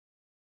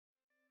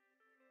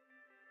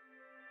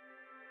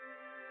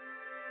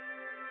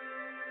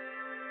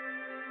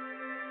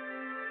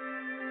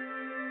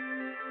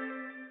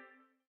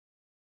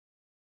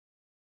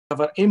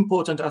cover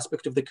important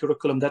aspects of the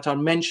curriculum that are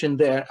mentioned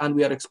there, and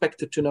we are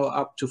expected to know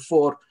up to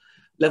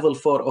level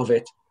 4 of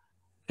it.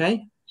 Okay,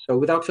 so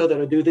without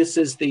further ado, this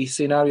is the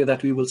scenario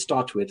that we will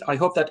start with. I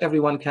hope that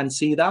everyone can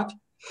see that.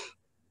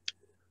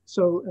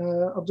 So,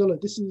 Abdullah,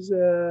 this is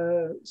a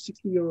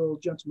 60-year-old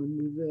gentleman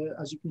with,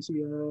 as you can see,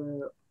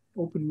 an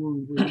open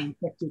wound with an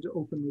infected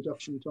open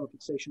reduction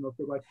fixation of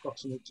the right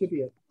proximal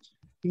tibia.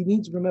 He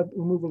needs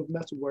removal of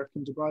metalwork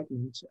and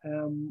debridement.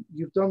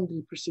 You've done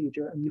the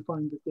procedure and you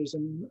find that there's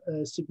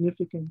a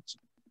significant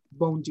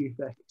bone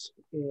defect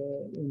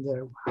in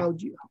there. How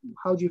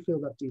do you feel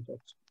that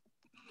defect?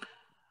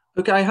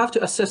 Okay, I have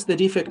to assess the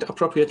defect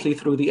appropriately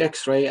through the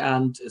X-ray,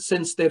 and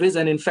since there is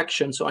an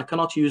infection, so I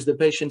cannot use the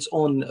patient's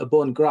own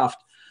bone graft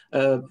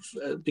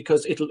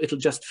because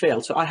it'll just fail.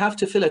 So I have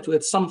to fill it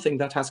with something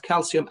that has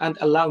calcium and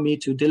allow me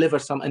to deliver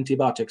some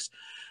antibiotics.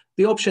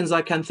 The options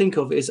I can think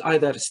of is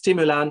either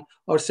Stimulan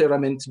or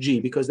Ceramint G,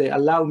 because they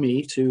allow me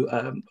to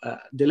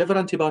deliver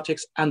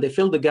antibiotics and they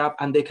fill the gap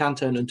and they can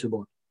turn into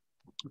bone.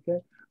 Okay.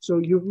 So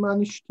you've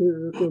managed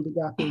to fill the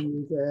gap in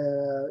with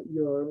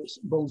your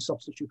bone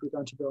substitute with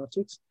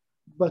antibiotics,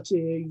 but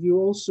you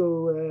also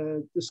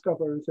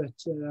discover that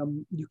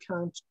you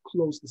can't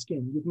close the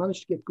skin. You've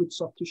managed to get good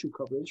soft tissue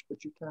coverage, but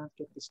you can't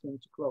get the skin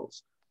to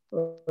close.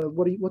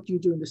 What do you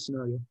do in this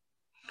scenario?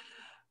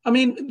 I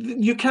mean,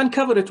 you can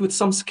cover it with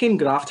some skin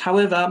graft.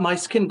 However, my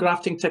skin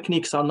grafting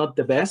techniques are not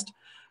the best.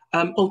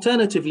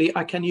 Alternatively,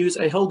 I can use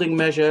a holding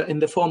measure in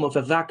the form of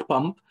a VAC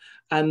pump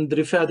and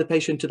refer the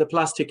patient to the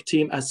plastic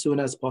team as soon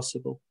as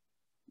possible.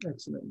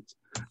 Excellent.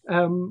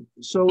 And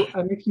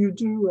if you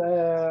do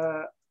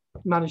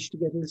manage to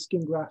get a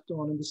skin graft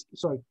on,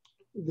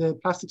 the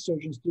plastic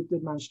surgeons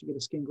did manage to get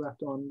a skin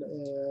graft on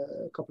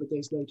a couple of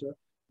days later,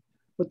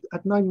 but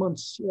at 9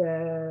 months,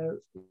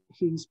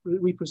 he's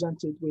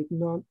represented with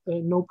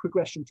no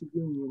progression to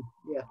union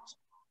yet.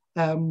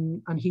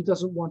 And he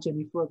doesn't want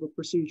any further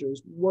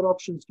procedures. What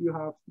options do you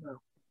have now?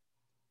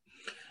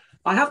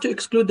 I have to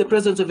exclude the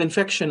presence of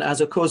infection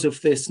as a cause of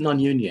this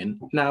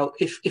non-union. Now,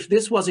 if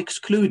this was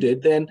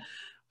excluded, then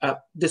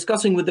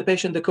discussing with the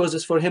patient the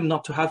causes for him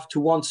not to have to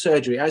want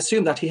surgery. I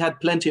assume that he had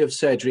plenty of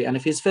surgery, and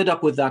if he's fed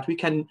up with that, we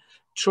can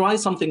try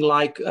something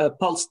like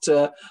pulsed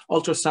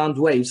ultrasound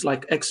waves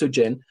like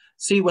Exogen,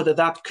 see whether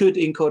that could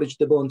encourage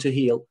the bone to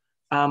heal.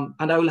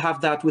 And I will have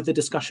that with the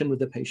discussion with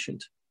the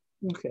patient.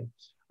 Okay.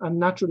 And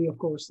naturally, of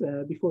course,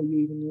 before you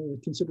even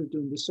considered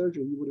doing the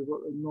surgery, you would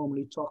have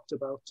normally talked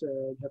about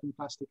having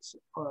plastics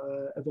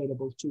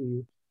available to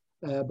you,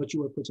 but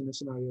you were put in a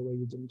scenario where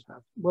you didn't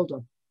have. Well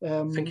done.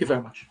 Thank you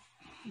very much.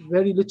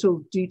 Very little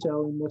detail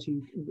in what he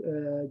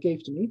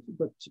gave to me,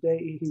 but today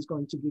he's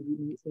going to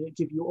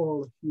give you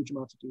all a huge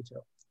amount of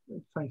detail.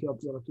 Thank you,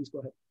 Abdullah. Please go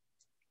ahead.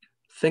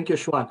 Thank you,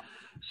 Shwan.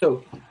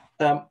 So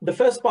the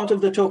first part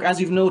of the talk,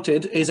 as you've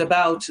noted, is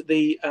about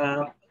the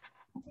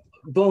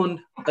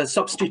bone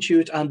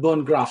substitute and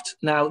bone graft.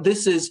 Now,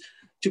 this is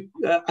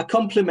a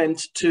complement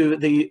to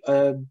the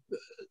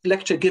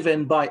lecture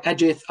given by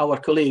Ajit, our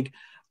colleague,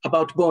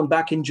 about bone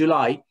back in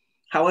July.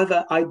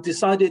 However, I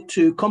decided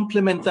to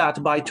complement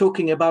that by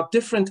talking about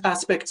different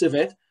aspects of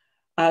it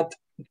at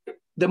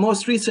the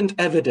most recent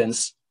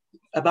evidence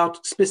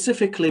about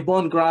specifically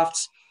bone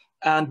grafts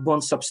and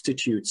bone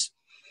substitutes.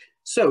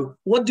 So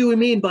what do we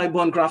mean by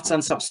bone grafts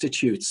and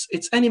substitutes?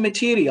 It's any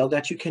material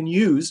that you can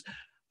use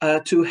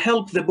to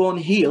help the bone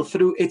heal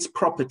through its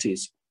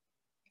properties.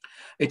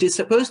 It is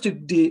supposed to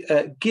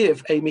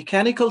give a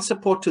mechanical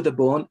support to the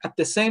bone at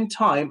the same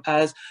time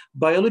as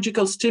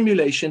biological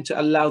stimulation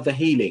to allow the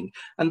healing.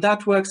 And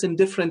that works in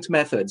different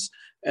methods.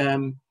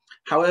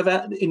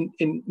 However,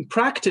 in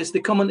practice,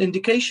 the common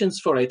indications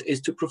for it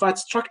is to provide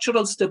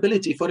structural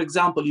stability. For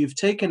example, you've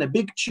taken a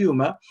big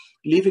tumor,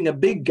 leaving a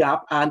big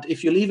gap, and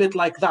if you leave it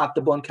like that,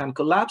 the bone can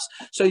collapse.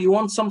 So you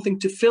want something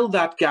to fill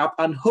that gap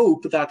and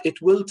hope that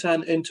it will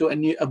turn into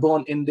a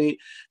bone in the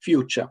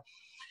future.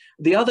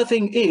 The other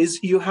thing is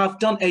you have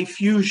done a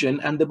fusion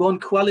and the bone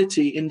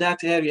quality in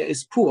that area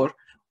is poor,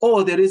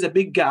 or there is a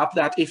big gap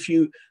that if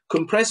you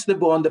compress the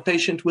bone, the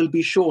patient will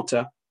be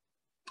shorter.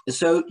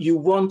 So you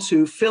want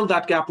to fill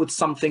that gap with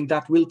something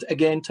that will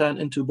again turn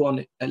into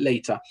bone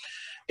later.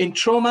 In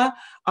trauma,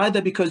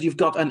 either because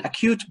you've got an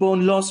acute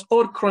bone loss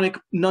or chronic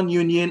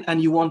non-union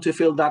and you want to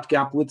fill that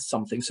gap with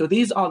something. So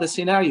these are the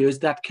scenarios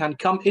that can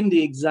come in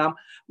the exam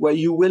where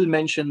you will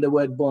mention the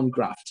word bone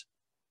graft.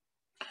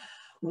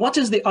 What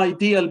is the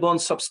ideal bone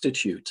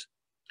substitute?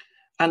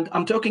 And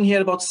I'm talking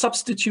here about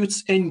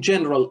substitutes in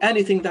general,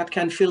 anything that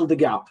can fill the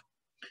gap.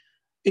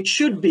 It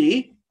should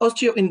be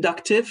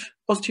osteoinductive,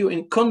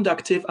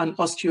 osteoinconductive, and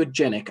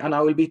osteogenic. And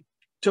I will be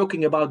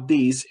talking about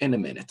these in a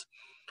minute.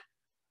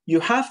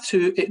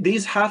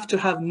 These have to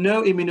have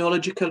no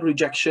immunological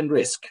rejection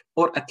risk,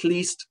 or at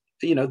least,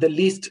 the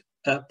least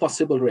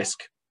possible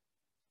risk.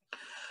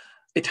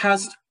 It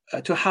has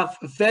to have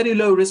very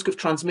low risk of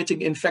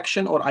transmitting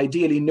infection, or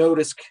ideally no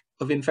risk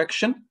of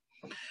infection.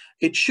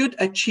 It should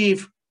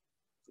achieve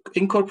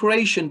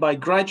incorporation by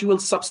gradual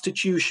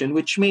substitution,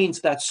 which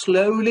means that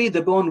slowly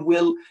the bone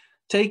will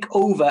take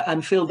over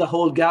and fill the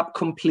whole gap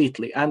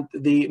completely, and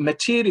the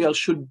material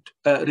should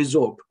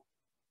resorb.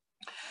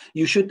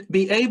 You should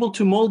be able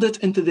to mold it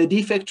into the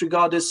defect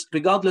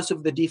regardless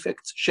of the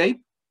defect's shape.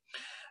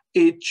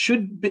 It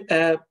should be,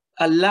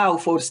 allow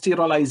for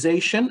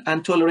sterilization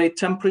and tolerate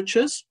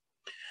temperatures.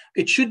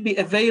 It should be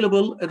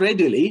available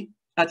readily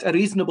at a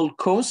reasonable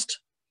cost,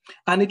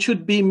 and it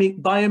should be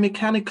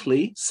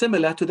biomechanically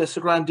similar to the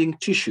surrounding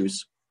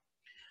tissues.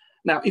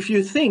 Now, if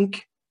you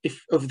think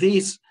of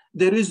these,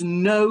 there is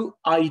no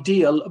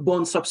ideal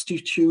bone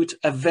substitute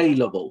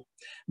available.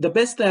 The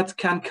best that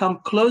can come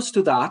close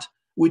to that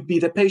would be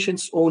the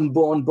patient's own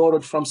bone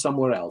borrowed from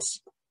somewhere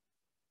else.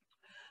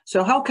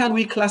 So how can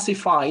we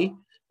classify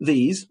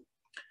these?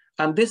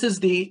 And this is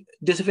the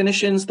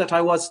definitions that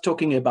I was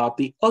talking about.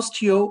 The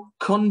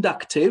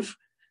osteoconductive,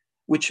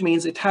 which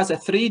means it has a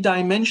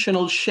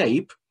three-dimensional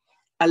shape,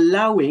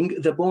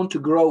 allowing the bone to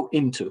grow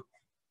into.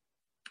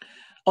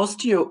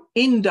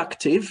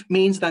 Osteoinductive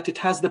means that it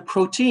has the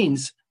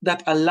proteins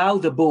that allow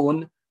the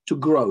bone to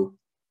grow.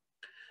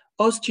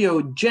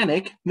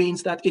 Osteogenic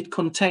means that it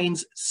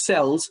contains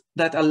cells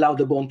that allow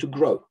the bone to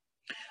grow.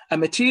 A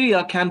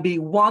material can be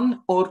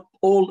one or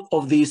all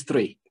of these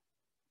three.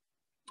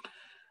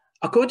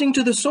 According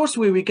to the source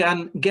where we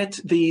can get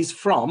these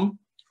from,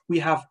 we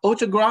have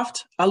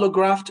autograft,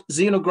 allograft,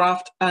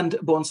 xenograft, and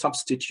bone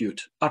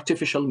substitute,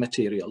 artificial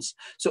materials.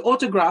 So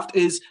autograft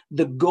is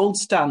the gold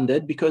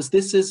standard because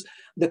this is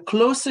the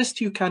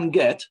closest you can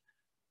get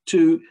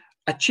to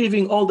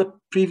achieving all the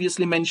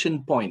previously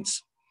mentioned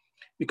points,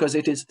 because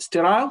it is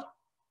sterile,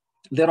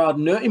 there are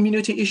no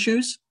immunity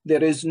issues,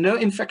 there is no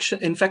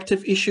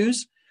infective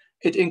issues,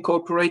 it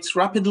incorporates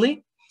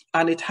rapidly,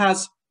 and it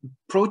has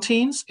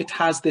proteins, it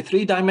has the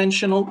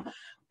three-dimensional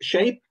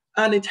shape,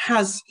 and it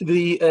has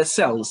the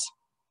cells.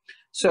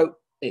 So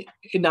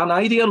in an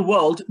ideal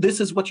world, this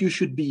is what you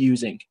should be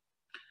using.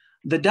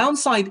 The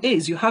downside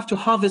is you have to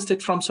harvest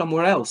it from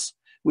somewhere else,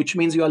 which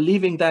means you are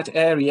leaving that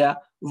area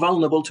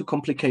vulnerable to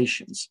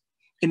complications.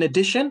 In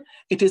addition,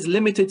 it is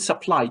limited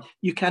supply.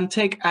 You can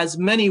take as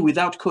many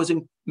without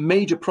causing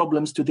major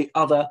problems to the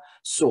other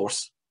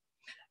source.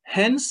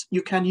 Hence,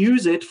 you can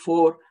use it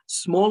for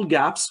small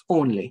gaps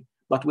only.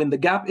 But when the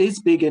gap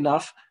is big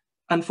enough,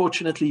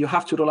 unfortunately, you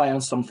have to rely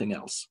on something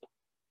else.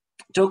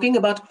 Talking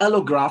about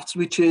allografts,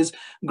 which is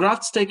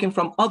grafts taken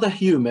from other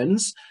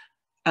humans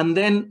and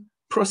then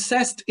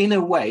processed in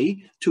a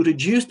way to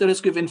reduce the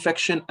risk of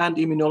infection and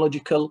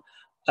immunological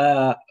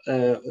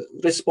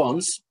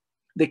response.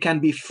 They can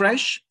be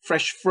fresh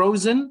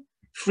frozen,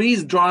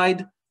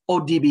 freeze-dried,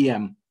 or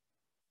DBM.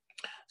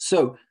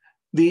 So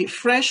the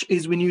fresh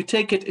is when you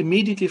take it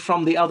immediately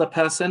from the other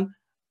person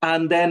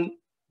and then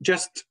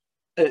just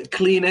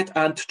clean it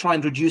and try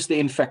and reduce the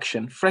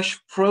infection. Fresh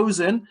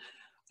frozen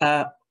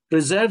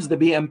reserves the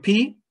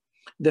BMP.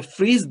 The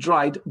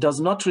freeze-dried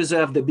does not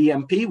reserve the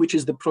BMP, which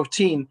is the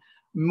protein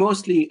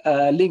mostly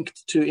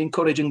linked to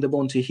encouraging the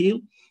bone to heal.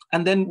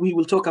 And then we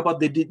will talk about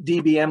the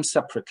DBM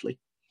separately.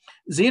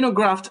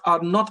 Xenografts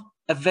are not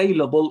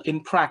available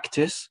in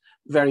practice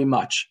very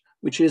much,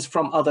 which is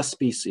from other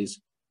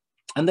species.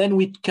 And then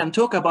we can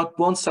talk about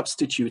bone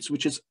substitutes,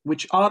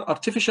 which are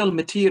artificial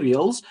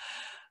materials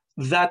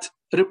that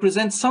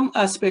represent some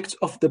aspects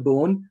of the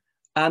bone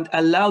and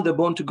allow the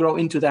bone to grow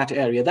into that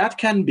area. That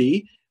can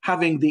be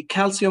having the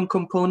calcium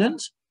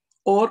component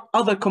or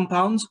other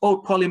compounds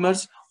or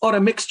polymers or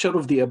a mixture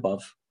of the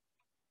above.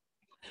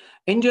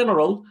 In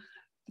general,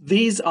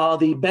 these are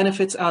the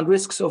benefits and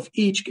risks of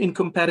each in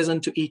comparison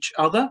to each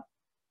other.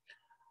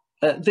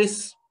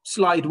 This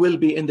slide will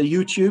be in the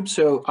YouTube,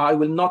 so I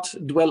will not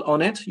dwell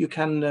on it. You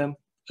can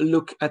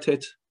look at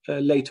it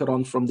later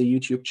on from the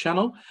YouTube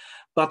channel.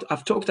 But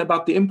I've talked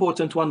about the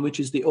important one, which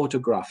is the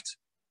autograft.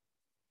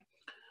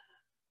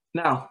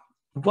 Now,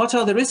 what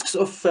are the risks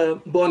of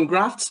bone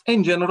grafts?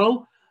 In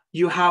general,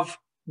 you have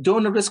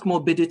donor risk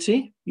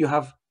morbidity, you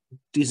have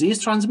disease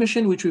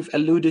transmission, which we've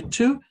alluded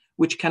to,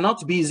 which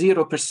cannot be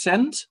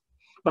 0%,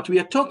 but we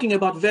are talking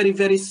about very,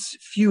 very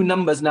few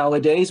numbers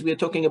nowadays. We are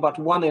talking about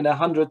 1 in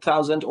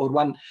 100,000 or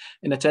 1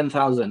 in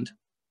 10,000.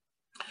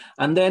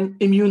 And then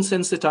immune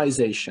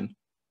sensitization.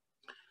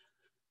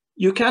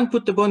 You can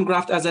put the bone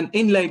graft as an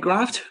inlay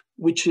graft,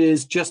 which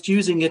is just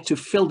using it to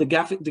fill the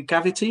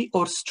cavity,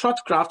 or strut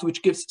graft,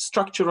 which gives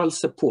structural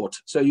support.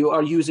 So you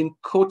are using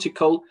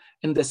cortical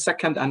in the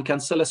second and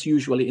cancellous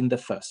usually in the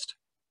first.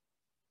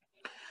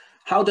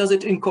 How does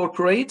it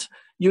incorporate?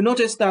 You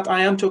notice that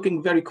I am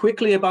talking very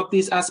quickly about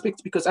these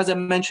aspects because, as I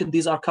mentioned,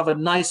 these are covered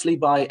nicely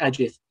by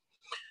Ajith.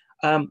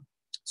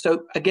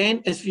 So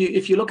again,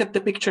 if you look at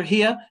the picture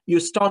here, you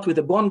start with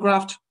a bone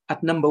graft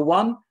at number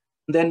 1.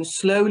 Then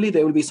slowly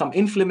there will be some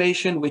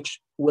inflammation which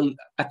will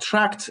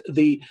attract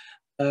the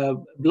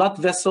blood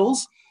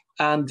vessels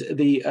and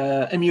the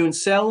immune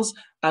cells,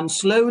 and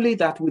slowly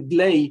that would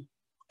lay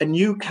a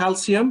new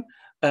calcium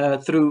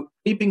through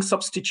creeping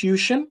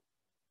substitution.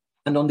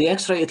 And on the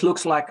X-ray, it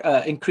looks like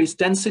increased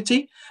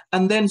density.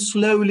 And then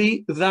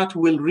slowly that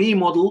will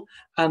remodel,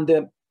 and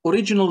the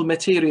original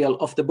material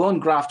of the bone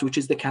graft, which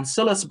is the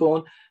cancellous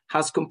bone,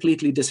 has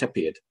completely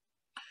disappeared.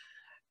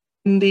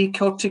 In the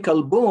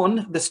cortical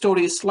bone, the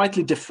story is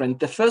slightly different.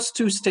 The first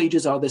two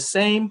stages are the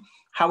same.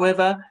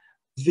 However,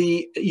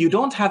 you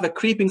don't have a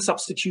creeping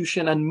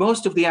substitution, and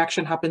most of the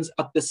action happens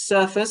at the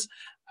surface,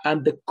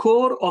 and the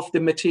core of the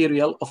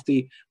material of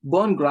the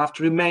bone graft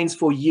remains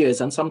for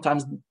years and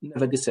sometimes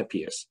never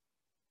disappears.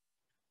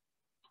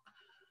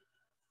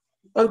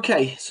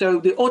 Okay, so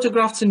the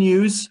autografts in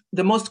use,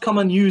 the most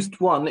common used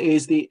one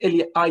is the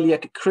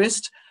iliac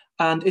crest,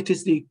 and it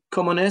is the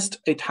commonest.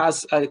 It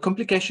has a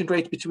complication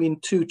rate between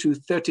 2 to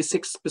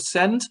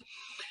 36%.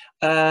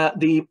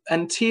 The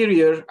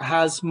anterior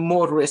has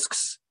more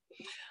risks.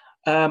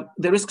 The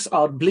risks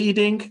are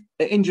bleeding,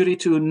 injury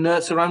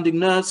to surrounding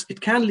nerves.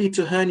 It can lead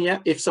to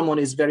hernia if someone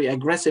is very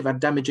aggressive at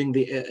damaging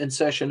the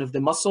insertion of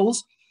the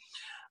muscles.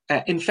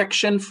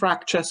 Infection,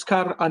 fracture,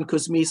 scar,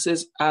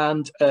 ankylosmesis,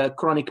 and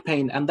chronic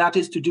pain. And that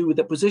is to do with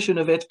the position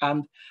of it,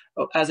 and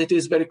as it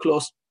is very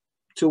close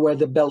to where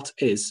the belt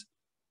is.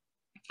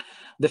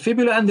 The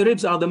fibula and the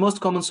ribs are the most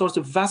common source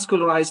of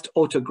vascularized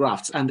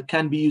autografts and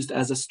can be used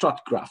as a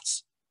strut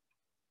grafts.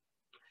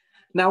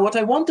 Now, what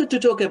I wanted to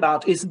talk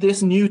about is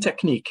this new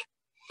technique.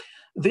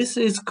 This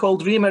is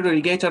called reamer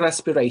irrigator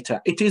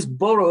respirator. It is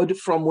borrowed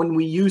from when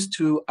we used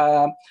to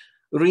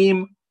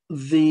ream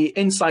the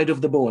inside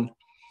of the bone.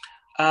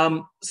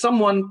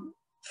 Someone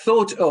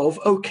thought of,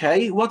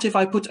 okay, what if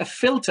I put a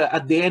filter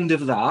at the end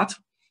of that,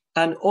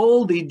 and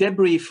all the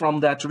debris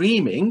from that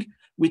reaming,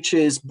 which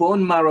is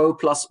bone marrow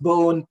plus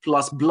bone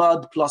plus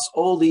blood plus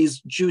all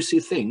these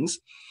juicy things,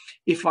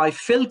 if I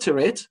filter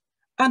it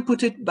and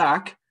put it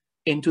back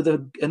into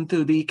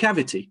the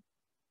cavity.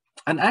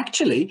 And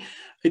actually,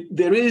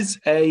 there is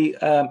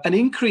an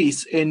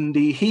increase in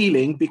the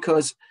healing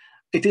because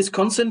it is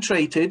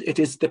concentrated, it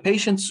is the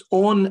patient's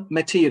own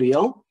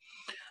material,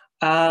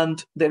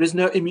 and there is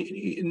no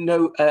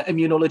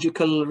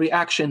immunological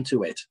reaction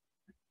to it.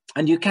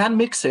 And you can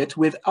mix it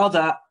with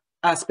other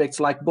aspects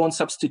like bone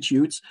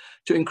substitutes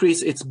to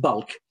increase its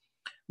bulk.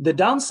 The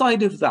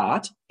downside of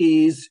that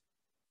is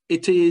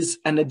it is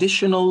an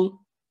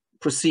additional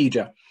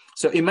procedure.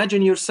 So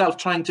imagine yourself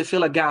trying to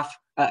fill a gap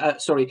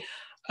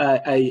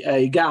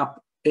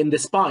in the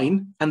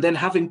spine and then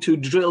having to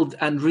drill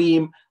and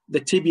ream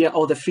the tibia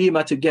or the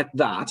femur to get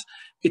that.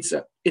 It's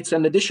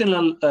an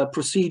additional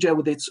procedure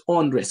with its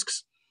own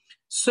risks.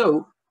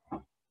 So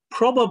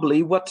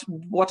probably what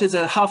is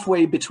a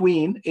halfway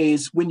between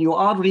is when you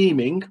are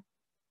reaming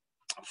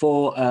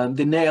for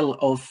the nail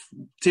of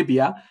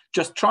tibia,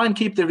 just try and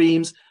keep the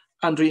reams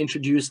and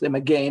reintroduce them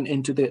again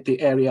into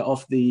the area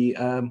of the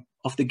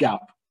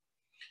gap.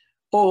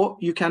 Or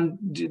you can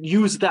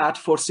use that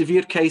for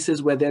severe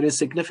cases where there is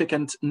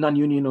significant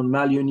non-union or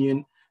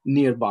malunion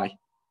nearby.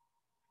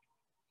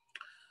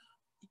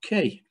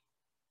 Okay.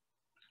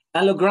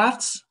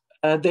 Allografts,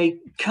 they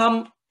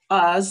come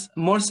as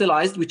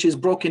morcellized, which is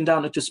broken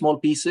down into small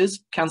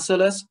pieces,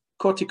 cancellous,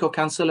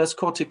 cortico-cancellous,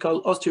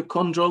 cortical,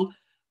 osteochondral,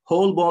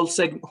 whole bone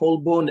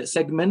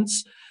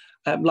segments,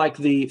 like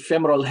the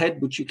femoral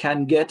head, which you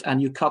can get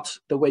and you cut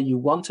the way you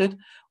want it,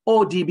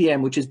 or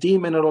DBM, which is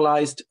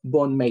demineralized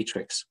bone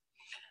matrix.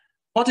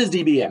 What is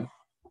DBM?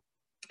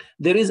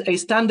 There is a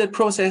standard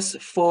process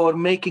for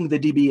making the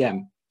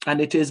DBM, and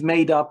it is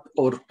made up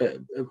or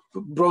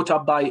brought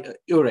up by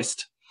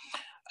Urist.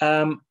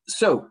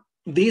 So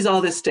these are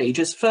the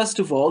stages. First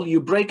of all, you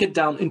break it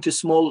down into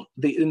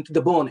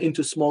the bone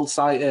into small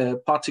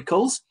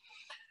particles.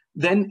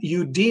 Then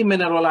you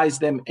demineralize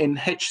them in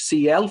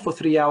HCl for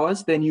 3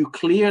 hours. Then you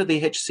clear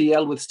the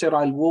HCl with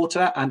sterile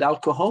water and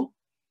alcohol.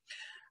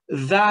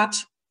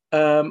 That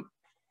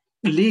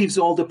leaves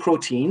all the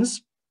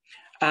proteins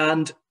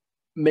and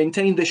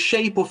maintain the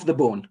shape of the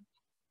bone.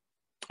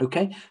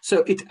 Okay, so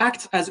it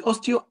acts as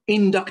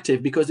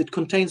osteoinductive because it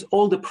contains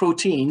all the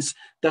proteins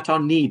that are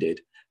needed.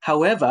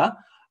 However,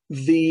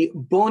 the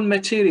bone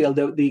material,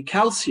 the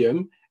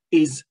calcium,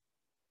 is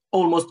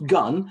almost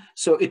gone,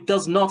 so it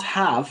does not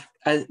have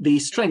the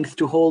strength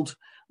to hold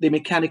the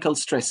mechanical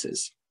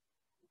stresses.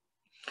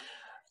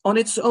 On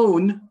its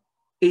own,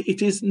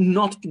 it is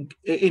not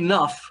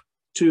enough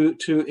to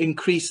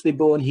increase the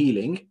bone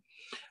healing.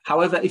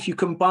 However, if you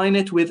combine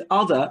it with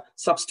other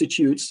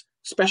substitutes,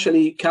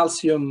 especially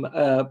calcium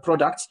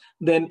products,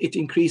 then it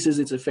increases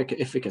its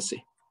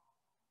efficacy.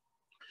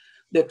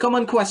 The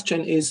common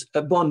question is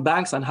bone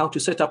banks and how to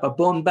set up a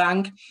bone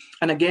bank.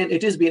 And again,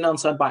 it is being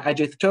answered by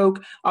Ajit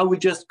Toke. I will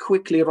just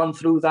quickly run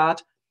through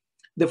that.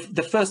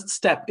 The first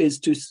step is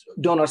to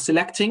donor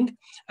selecting,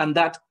 and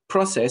that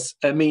process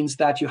means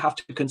that you have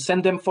to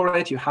consent them for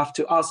it. You have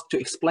to ask to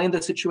explain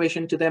the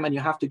situation to them, and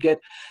you have to get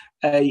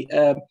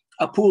a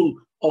pool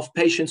of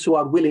patients who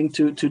are willing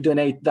to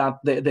donate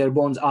their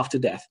bones after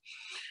death,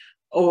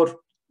 or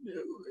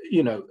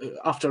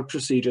after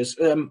procedures,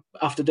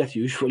 after death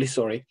usually,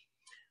 sorry.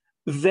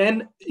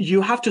 Then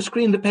you have to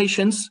screen the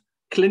patients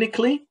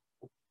clinically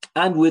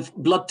and with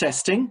blood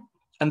testing,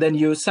 and then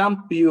you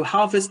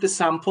harvest the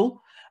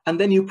sample, and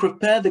then you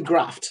prepare the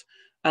graft,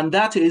 and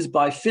that is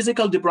by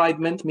physical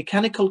debridement,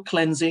 mechanical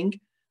cleansing,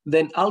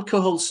 then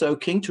alcohol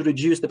soaking to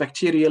reduce the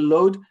bacterial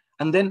load,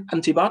 and then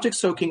antibiotic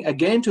soaking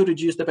again to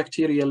reduce the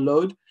bacterial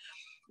load.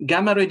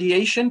 gamma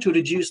radiation to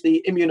reduce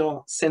the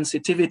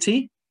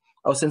immunosensitivity,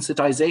 or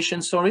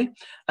sensitization, sorry.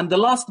 And the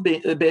last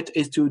bit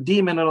is to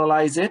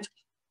demineralize it,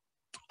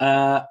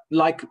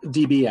 like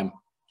DBM.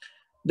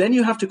 Then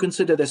you have to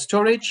consider the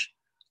storage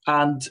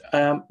and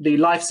the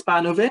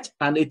lifespan of it,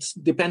 and it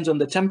depends on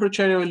the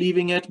temperature you're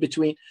leaving it.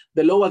 Between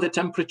the lower the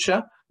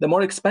temperature, the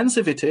more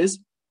expensive it is,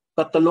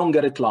 but the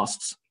longer it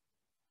lasts.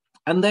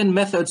 And then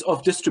methods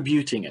of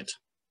distributing it.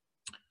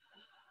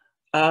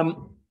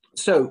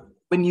 So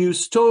when you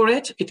store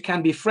it, it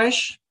can be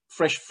fresh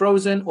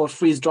frozen, or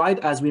freeze-dried,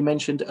 as we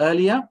mentioned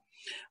earlier.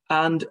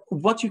 And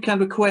what you can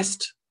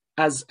request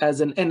as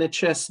an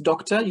NHS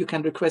doctor, you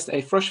can request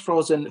a fresh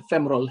frozen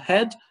femoral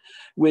head,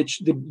 which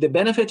the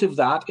benefit of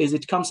that is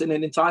it comes in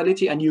an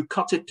entirety and you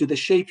cut it to the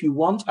shape you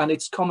want, and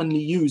it's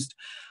commonly used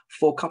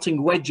for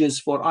cutting wedges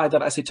for either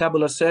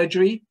acetabular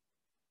surgery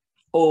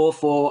or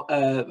for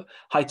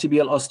high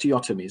tibial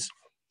osteotomies.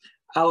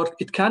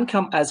 It can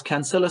come as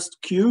cancellous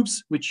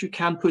cubes, which you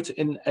can put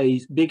in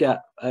a bigger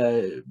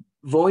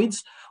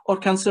voids, or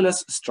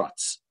cancellous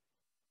struts.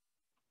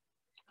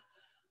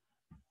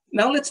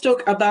 Now let's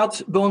talk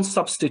about bone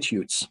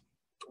substitutes.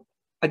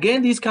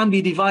 Again, these can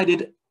be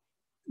divided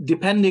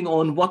depending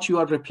on what you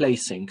are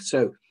replacing.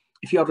 So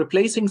if you are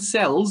replacing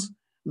cells,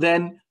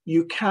 then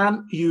you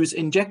can use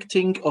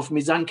injecting of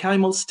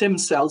mesenchymal stem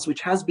cells,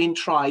 which has been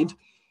tried.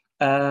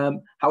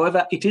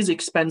 However, it is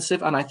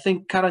expensive, and I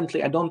think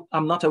currently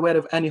I'm not aware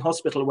of any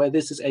hospital where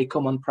this is a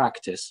common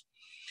practice.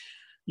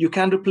 You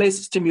can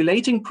replace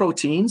stimulating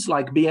proteins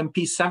like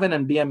BMP7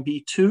 and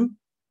BMP2,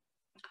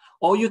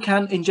 or you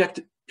can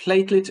inject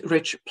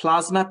platelet-rich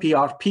plasma,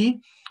 PRP,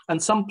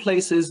 and some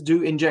places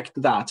do inject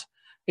that.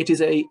 It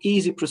is an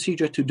easy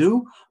procedure to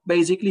do.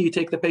 Basically, you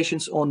take the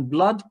patient's own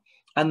blood,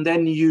 and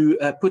then you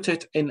put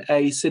it in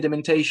a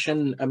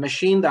sedimentation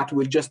machine that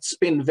will just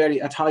spin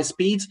at high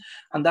speeds,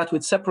 and that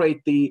would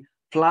separate the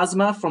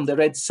plasma from the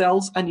red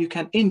cells, and you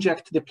can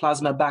inject the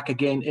plasma back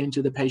again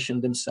into the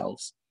patient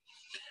themselves.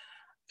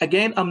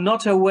 Again, I'm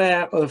not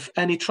aware of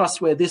any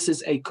trust where this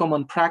is a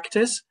common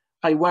practice.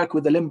 I work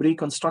with the limb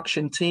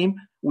reconstruction team.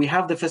 We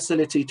have the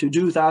facility to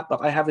do that,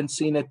 but I haven't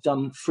seen it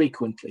done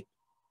frequently.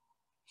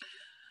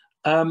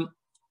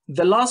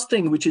 The last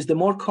thing, which is the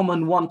more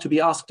common one to be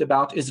asked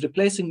about, is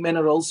replacing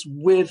minerals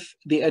with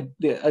the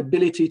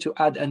ability to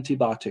add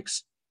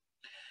antibiotics.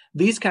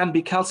 These can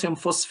be calcium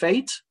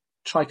phosphate,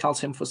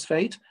 tricalcium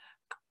phosphate,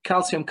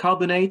 calcium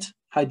carbonate,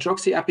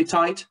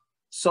 hydroxyapatite,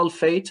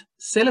 sulfate,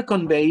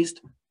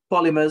 silicon-based,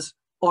 polymers,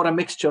 or a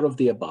mixture of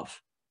the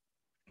above.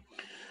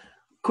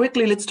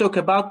 Quickly, let's talk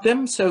about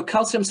them. So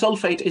calcium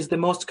sulfate is the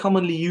most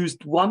commonly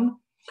used one.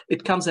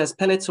 It comes as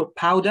pellets or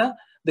powder.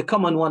 The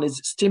common one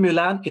is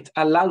stimulant. It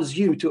allows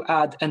you to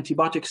add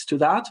antibiotics to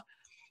that.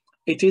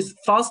 It is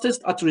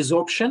fastest at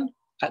resorption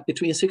at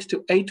between 6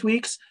 to 8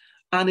 weeks,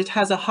 and it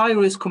has a high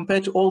risk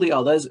compared to all the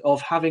others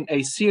of having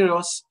a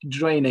serious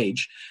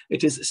drainage.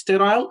 It is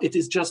sterile. It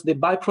is just the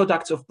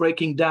byproduct of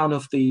breaking down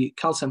of the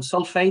calcium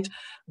sulfate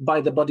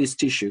by the body's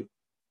tissue.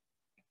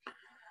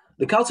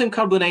 The calcium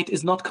carbonate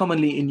is not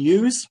commonly in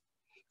use,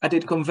 and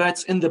it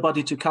converts in the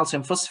body to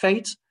calcium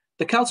phosphate.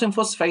 The calcium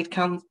phosphate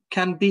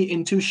can be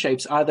in two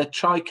shapes, either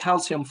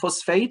tricalcium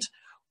phosphate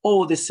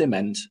or the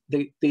cement.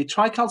 The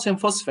tricalcium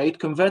phosphate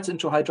converts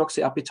into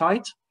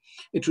hydroxyapatite.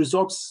 It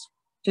resorbs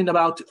in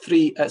about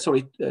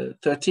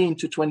 13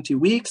 to 20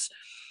 weeks.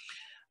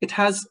 It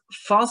has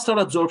faster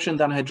absorption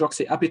than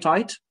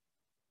hydroxyapatite,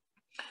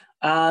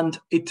 and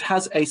it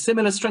has a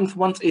similar strength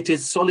once it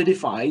is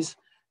solidifies,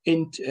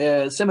 in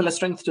similar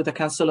strength to the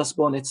cancellous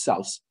bone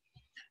itself.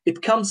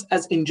 It comes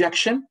as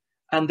injection,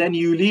 and then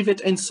you leave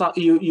it inside.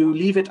 You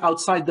leave it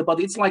outside the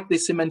body. It's like the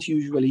cement you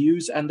usually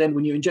use, and then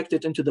when you inject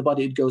it into the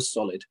body, it goes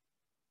solid.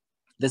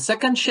 The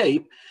second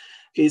shape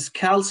is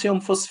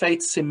calcium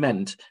phosphate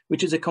cement,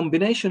 which is a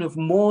combination of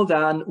more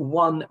than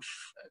one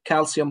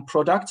calcium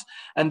product,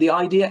 and the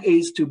idea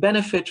is to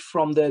benefit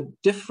from the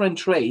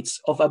different rates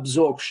of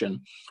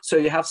absorption. So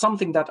you have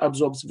something that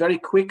absorbs very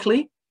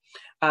quickly,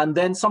 and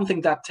then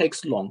something that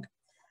takes long.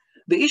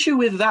 The issue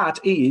with that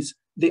is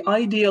the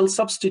ideal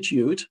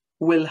substitute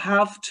will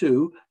have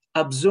to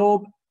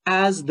absorb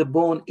as the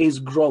bone is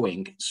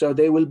growing. So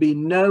there will be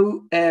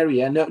no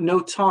area, no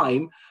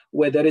time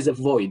where there is a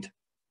void.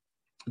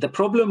 The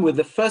problem with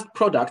the first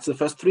products, the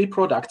first three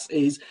products,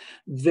 is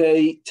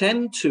they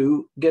tend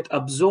to get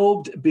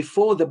absorbed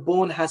before the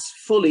bone has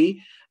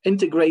fully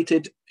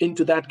integrated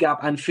into that gap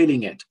and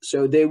filling it.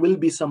 So there will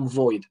be some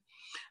void.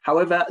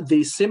 However,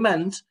 the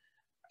cement,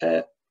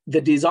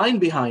 the design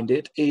behind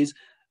it is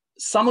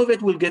some of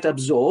it will get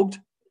absorbed,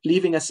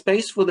 leaving a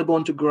space for the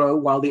bone to grow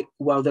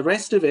while the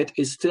rest of it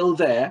is still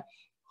there,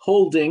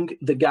 holding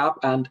the gap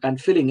and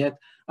filling it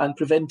and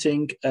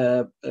preventing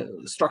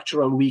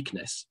structural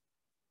weakness.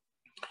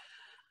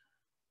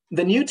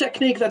 The new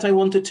technique that I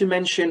wanted to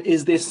mention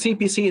is this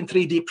CPC in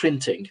 3D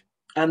printing.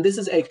 And this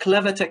is a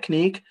clever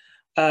technique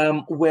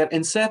where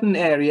in certain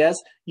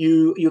areas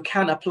you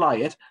can apply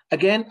it.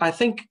 Again, I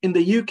think in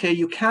the UK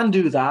you can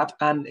do that,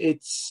 and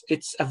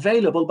it's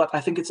available, but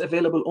I think it's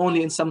available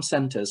only in some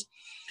centers.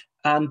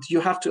 and you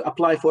have to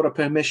apply for a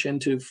permission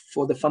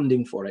for the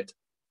funding for it.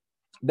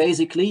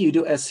 Basically, you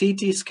do a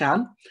CT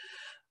scan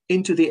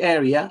into the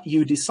area,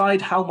 you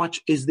decide how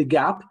much is the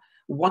gap,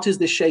 what is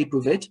the shape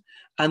of it,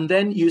 and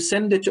then you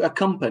send it to a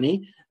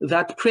company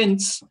that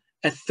prints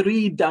a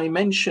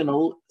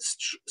three-dimensional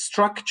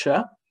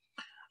structure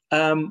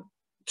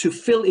to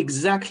fill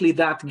exactly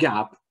that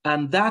gap.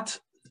 And that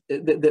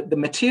the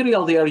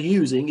material they are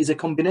using is a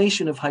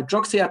combination of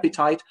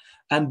hydroxyapatite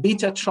and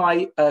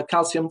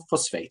beta-tricalcium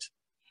phosphate.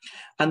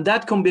 And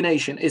that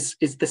combination is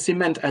the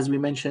cement, as we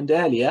mentioned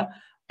earlier.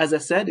 As I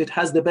said, it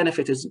has the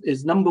benefit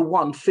is number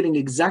one, filling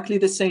exactly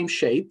the same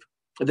shape,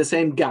 the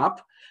same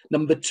gap.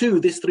 Number two,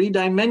 this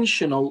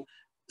three-dimensional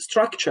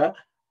structure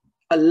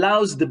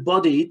allows the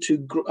body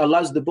to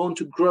allows the bone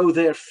to grow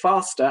there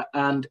faster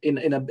and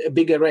in a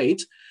bigger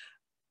rate.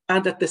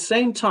 And at the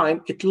same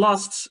time, it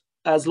lasts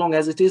as long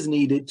as it is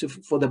needed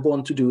for the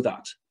bone to do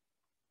that.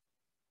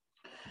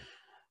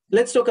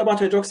 Let's talk about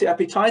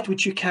hydroxyapatite,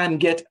 which you can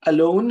get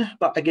alone,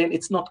 but again,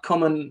 it's not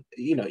common,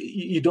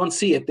 you don't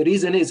see it. The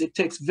reason is it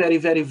takes very,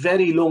 very,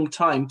 very long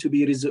time to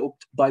be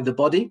resorbed by the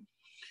body.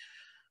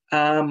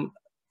 And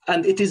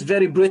it is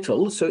very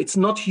brittle, so it's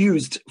not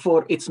used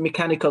for its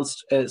mechanical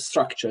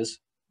structures.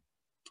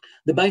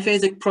 The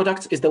biphasic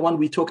product is the one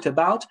we talked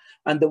about,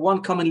 and the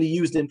one commonly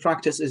used in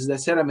practice is the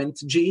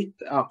Ceramint G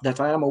that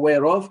I am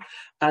aware of,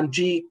 and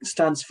G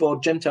stands for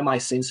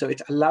gentamicin, so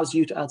it allows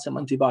you to add some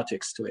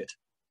antibiotics to it.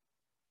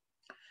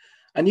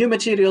 And new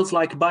materials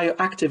like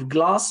bioactive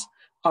glass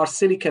are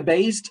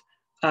silica-based,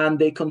 and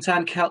they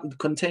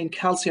contain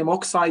calcium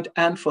oxide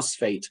and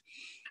phosphate.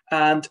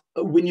 And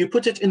when you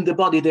put it in the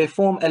body, they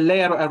form a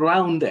layer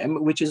around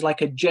them, which is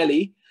like a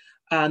jelly,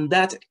 and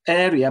that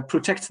area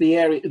protects the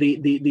area,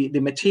 the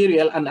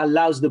material, and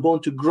allows the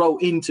bone to grow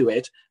into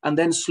it, and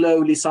then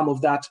slowly some of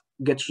that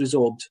gets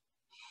resorbed.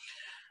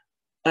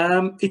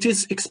 It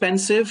is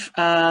expensive,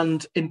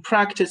 and in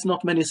practice,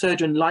 not many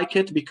surgeons like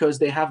it because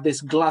they have this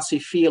glassy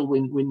feel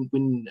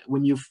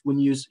when you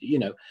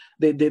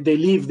they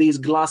leave these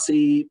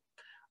glassy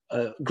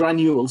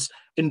granules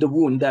in the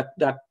wound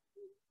that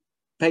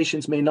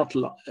patients may not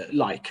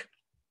like.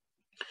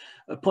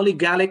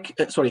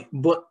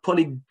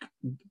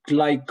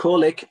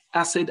 Polyglycolic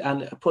acid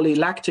and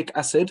polylactic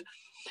acid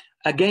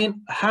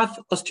again have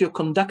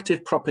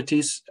osteoconductive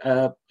properties.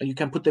 You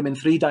can put them in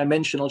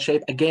three-dimensional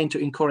shape again to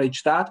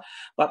encourage that,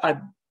 but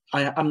I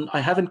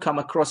haven't come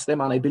across them,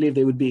 and I believe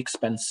they would be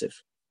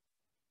expensive.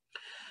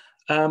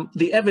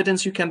 The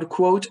evidence you can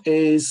quote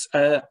is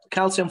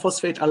calcium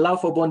phosphate allow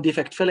for bone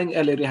defect filling,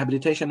 early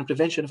rehabilitation, and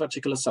prevention of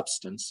articular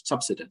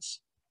subsidence.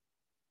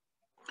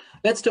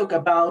 Let's talk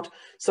about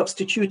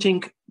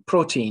substituting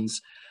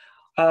proteins.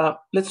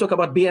 Let's talk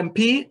about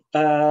BMP.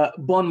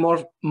 Bone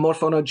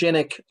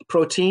morphogenic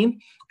protein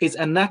is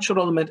a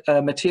natural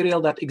material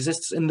that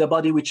exists in the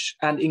body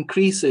and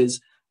increases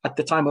at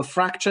the time of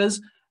fractures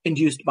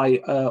induced by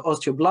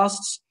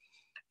osteoblasts.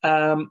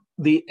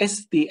 The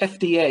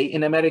FDA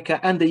in America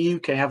and the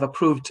UK have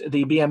approved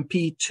the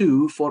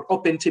BMP2 for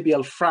open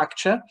tibial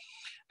fracture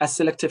as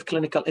selective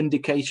clinical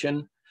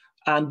indication,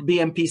 and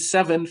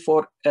BMP7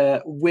 for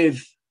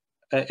with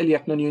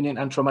iliac non-union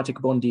and traumatic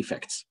bone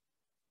defects.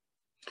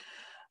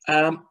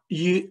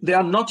 They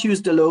are not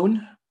used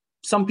alone.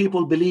 Some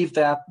people believe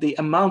that the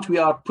amount we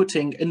are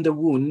putting in the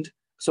wound,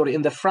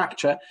 in the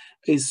fracture,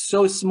 is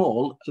so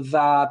small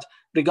that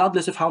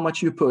regardless of how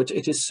much you put,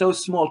 it is so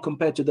small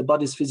compared to the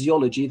body's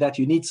physiology that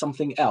you need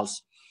something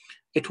else.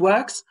 It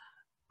works,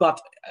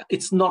 but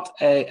it's not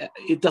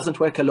it doesn't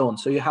work alone.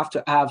 So you have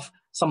to have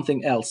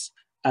something else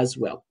as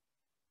well.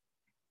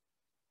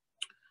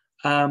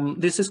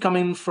 This is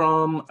coming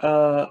from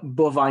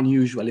bovine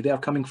usually. They are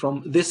coming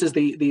from, this is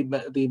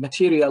the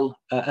material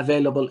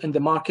available in the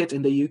market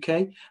in the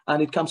UK,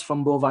 and it comes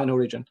from bovine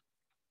origin.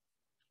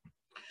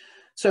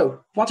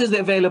 So what is the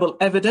available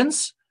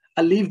evidence?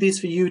 I'll leave this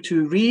for you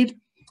to read.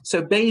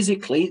 So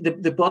basically,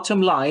 the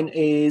bottom line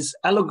is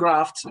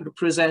Allografts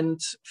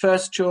represent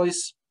first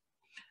choice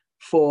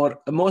for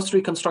most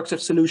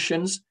reconstructive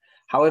solutions.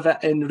 However,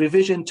 in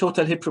revision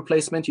total hip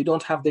replacement, you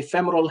don't have the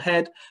femoral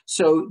head.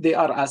 So they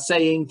are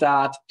saying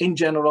that in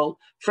general,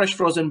 fresh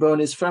frozen bone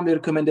is firmly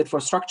recommended for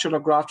structural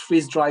graft.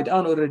 Freeze-dried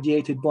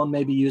unirradiated bone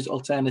may be used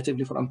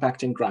alternatively for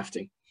impacting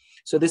grafting.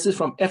 So this is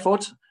from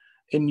effort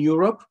in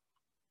Europe.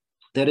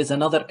 There is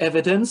another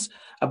evidence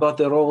about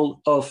the role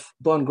of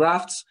bone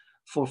grafts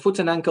for foot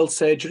and ankle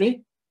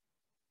surgery.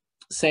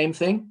 Same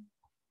thing.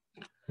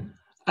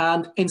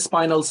 And in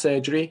spinal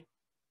surgery,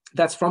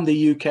 that's from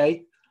the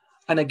UK.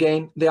 And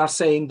again, they are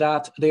saying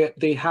that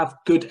they have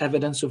good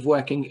evidence of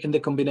working in the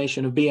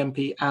combination of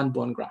BMP and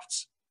bone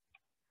grafts.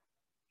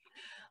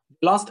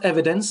 Last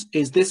evidence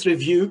is this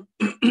review,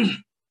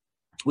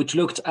 which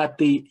looked at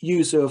the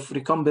use of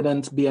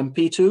recombinant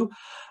BMP2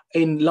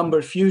 in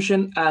lumbar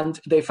fusion, and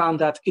they found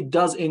that it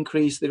does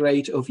increase the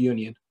rate of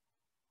union.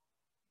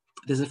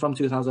 This is from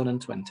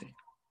 2020.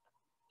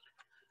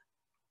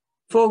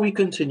 Before we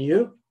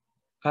continue,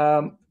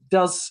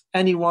 does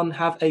anyone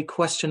have a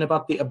question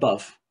about the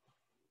above?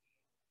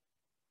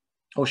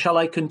 Or shall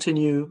I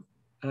continue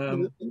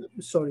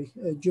Sorry,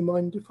 do you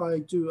mind if I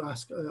do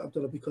ask,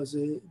 Abdullah, because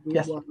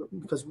Yes.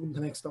 because the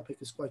next topic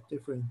is quite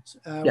different.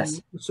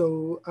 Yes.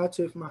 So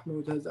Atif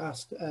Mahmoud has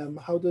asked,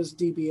 how does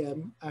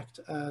DBM act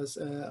as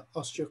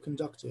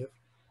osteoconductive,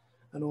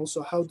 and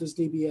also how does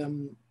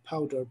DBM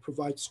powder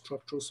provide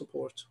structural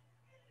support?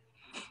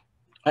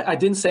 I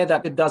didn't say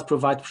that it does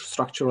provide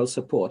structural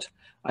support.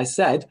 I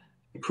said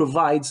it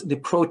provides the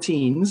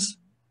proteins,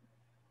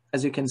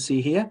 as you can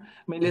see here,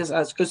 mainly as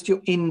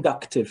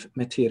osteoinductive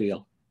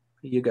material.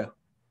 Here you go.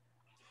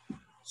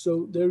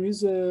 So there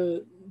is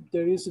a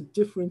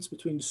difference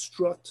between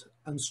strut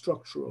and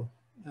structural.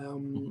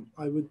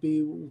 I would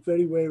be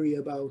very wary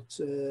about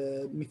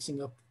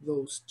mixing up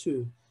those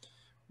two.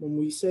 When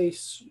we say,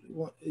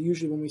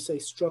 usually when we say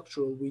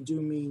structural, we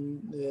do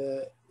mean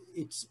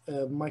it's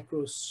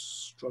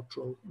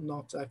microstructural,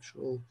 not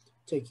actual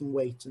taking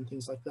weight and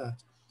things like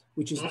that,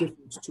 which is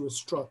different to a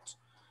strut,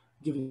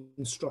 giving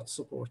strut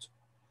support.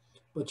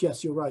 But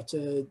yes, you're right.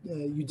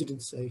 You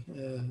didn't say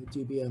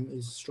DBM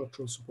is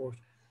structural support.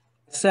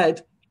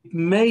 Said it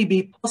may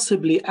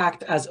possibly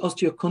act as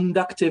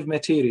osteoconductive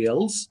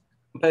materials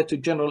compared to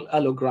general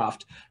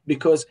allograft,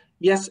 because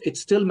yes, it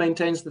still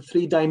maintains the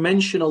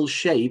three-dimensional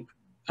shape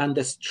and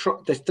the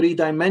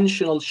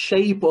three-dimensional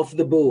shape of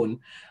the bone,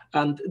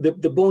 and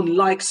the bone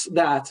likes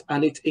that,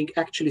 and it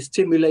actually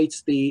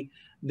stimulates the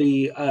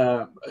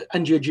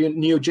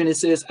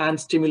angiogenesis and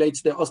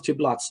stimulates the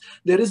osteoblasts.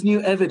 There is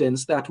new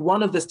evidence that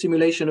one of the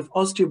stimulation of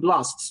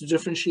osteoblasts to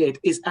differentiate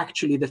is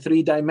actually the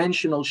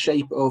three-dimensional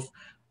shape of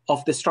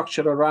the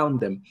structure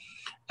around them.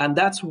 And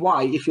that's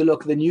why, if you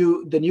look, the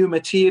new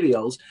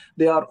materials,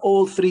 they are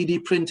all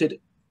 3D printed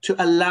to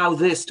allow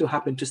this to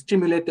happen, to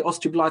stimulate the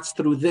osteoblasts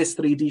through this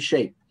 3D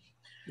shape.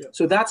 Yeah.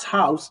 So that's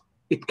how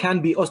it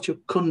can be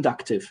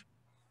osteoconductive.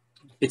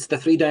 It's the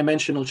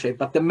three-dimensional shape,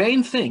 but the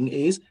main thing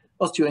is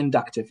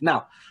osteoinductive.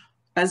 Now,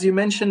 as you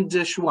mentioned,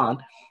 Shwan,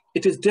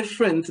 it is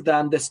different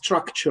than the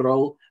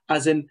structural,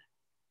 as in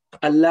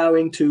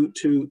allowing to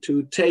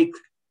take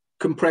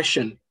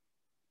compression.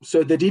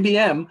 So the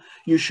DBM,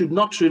 you should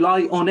not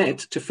rely on it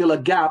to fill a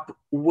gap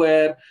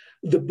where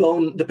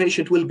the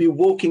patient will be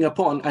walking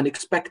upon and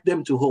expect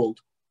them to hold.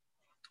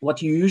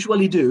 What you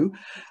usually do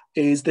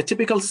is the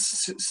typical,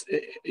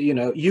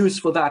 use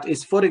for that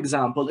is, for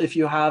example, if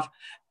you have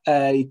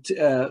a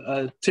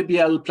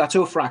tibial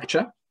plateau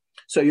fracture,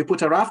 so you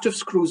put a raft of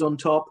screws on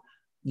top,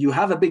 you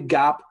have a big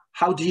gap.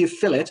 How do you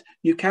fill it?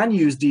 You can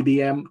use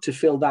DBM to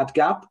fill that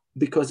gap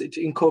because it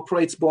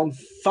incorporates bone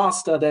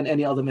faster than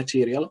any other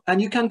material.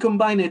 And you can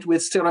combine it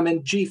with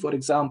Steramint G, for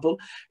example,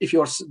 if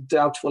you're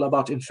doubtful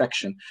about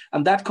infection.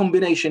 And that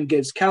combination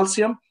gives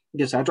calcium,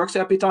 gives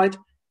hydroxyapatite,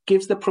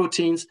 gives the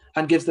proteins,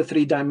 and gives the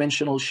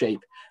three-dimensional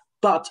shape.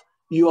 But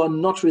you are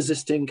not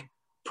resisting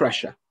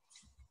pressure.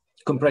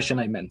 Compression,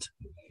 I meant.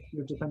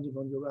 You're depending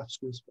on your raft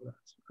screws for that.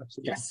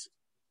 Absolutely. Yes.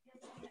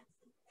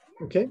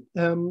 Okay,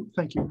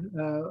 thank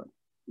you.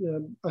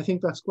 I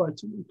think that's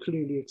quite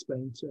clearly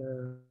explained.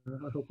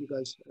 I hope you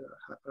guys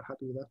are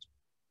happy with that.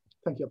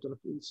 Thank you, Abdullah.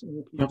 Please.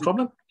 No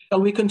problem.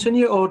 Shall we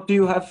continue, or do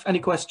you have any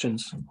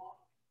questions?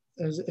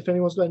 If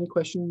anyone's got any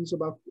questions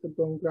about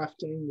bone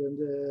grafting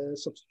and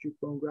substitute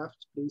bone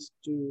graft, please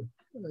do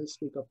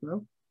speak up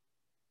now.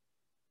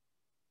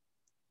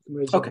 You can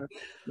raise your hand.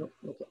 No?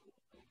 Okay.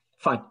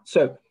 Fine.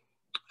 So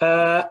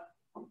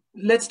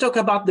let's talk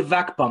about the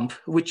VAC pump,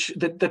 which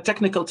the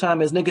technical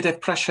term is negative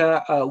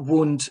pressure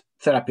wound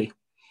therapy.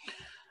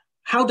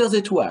 How does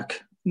it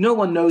work? No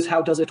one knows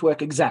how does it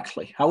work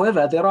exactly.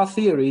 However, there are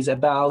theories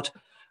about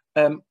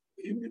and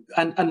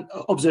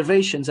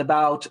observations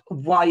about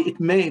why it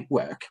may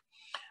work.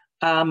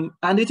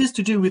 And it is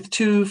to do with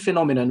two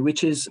phenomena,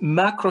 which is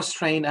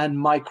macrostrain and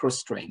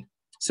microstrain.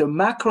 So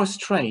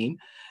macrostrain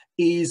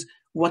is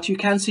what you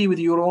can see with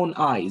your own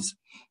eyes,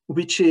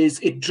 which is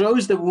it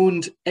draws the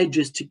wound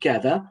edges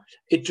together.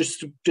 It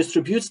just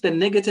distributes the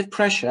negative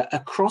pressure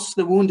across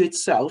the wound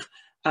itself,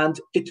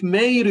 and it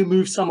may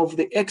remove some of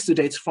the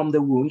exudates from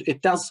the wound.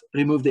 It does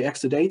remove the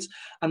exudates,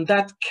 and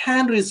that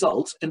can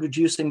result in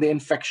reducing the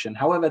infection.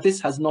 However,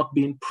 this has not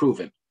been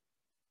proven,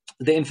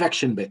 the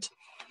infection bit.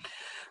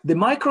 The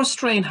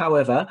microstrain,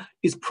 however,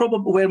 is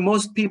probably where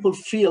most people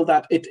feel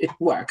that it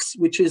works,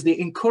 which is the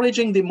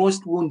encouraging the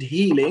most wound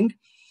healing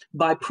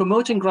by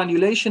promoting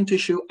granulation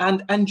tissue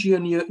and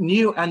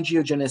new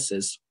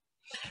angiogenesis.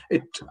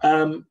 It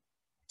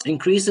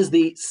increases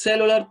the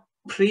cellular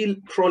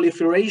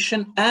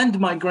proliferation and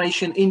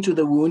migration into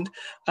the wound,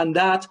 and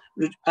that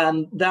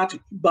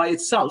by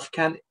itself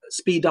can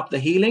speed up the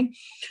healing,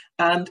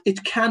 and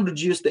it can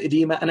reduce the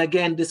edema. And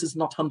again, this is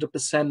not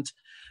 100%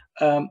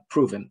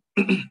 proven.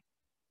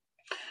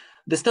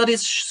 The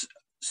studies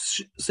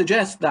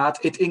suggest that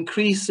it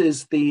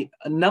increases the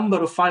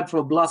number of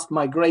fibroblast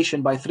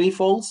migration by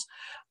 3-fold,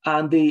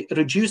 and they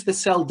reduce the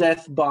cell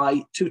death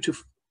by 2 to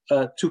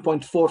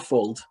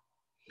 2.4-fold.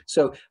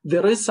 So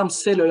there is some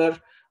cellular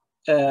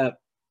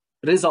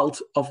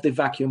result of the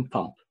vacuum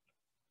pump.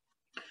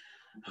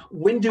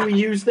 When do we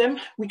use them?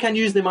 We can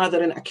use them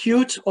either in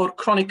acute or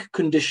chronic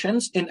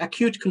conditions. In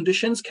acute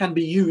conditions, can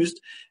be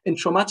used in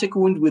traumatic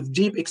wound with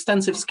deep,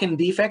 extensive skin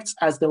defects,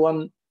 as the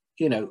one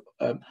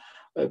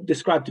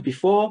described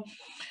before.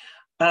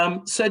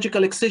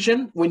 Surgical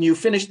excision, when you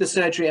finish the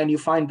surgery and you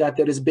find that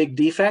there is big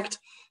defect.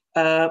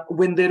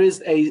 When there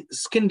is a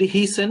skin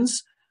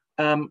dehiscence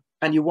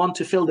and you want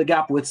to fill the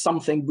gap with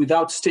something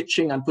without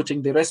stitching and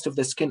putting the rest of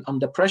the skin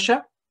under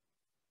pressure.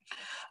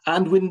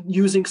 And when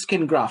using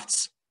skin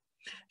grafts.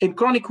 In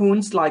chronic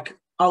wounds like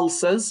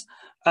ulcers,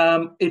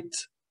 it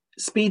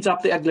speeds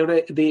up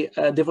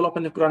the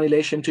development of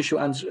granulation tissue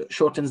and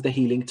shortens the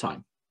healing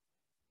time.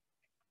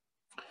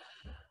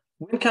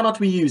 When cannot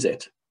we use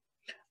it?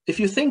 If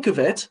you think of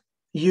it,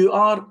 you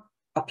are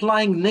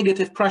applying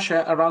negative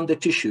pressure around the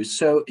tissues.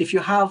 So if you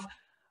have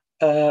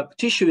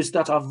tissues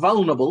that are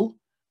vulnerable,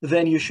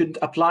 then you should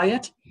apply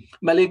it.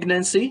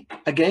 Malignancy,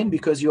 again,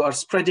 because you are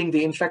spreading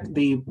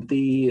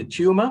the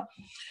tumor.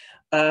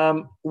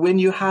 When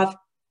you have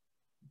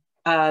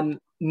a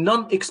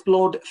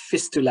non-explored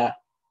fistula,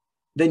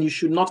 then you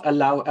should not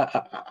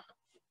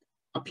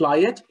apply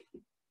it.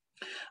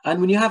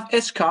 And when you have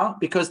eschar,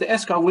 because the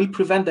eschar will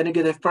prevent the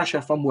negative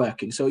pressure from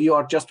working, so you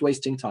are just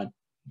wasting time.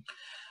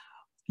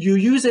 You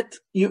use it,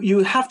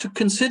 you have to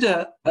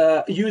consider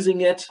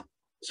using it,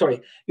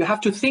 you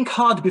have to think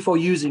hard before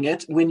using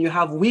it when you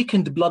have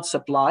weakened blood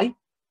supply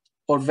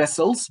or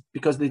vessels,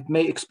 because it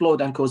may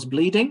explode and cause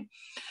bleeding.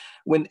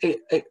 When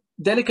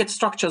delicate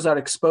structures are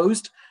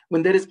exposed,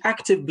 when there is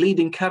active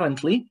bleeding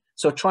currently,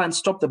 so try and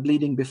stop the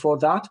bleeding before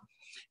that.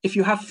 If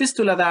you have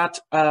fistula that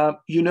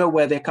you know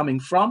where they're coming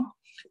from,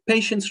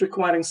 patients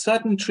requiring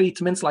certain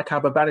treatments like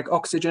hyperbaric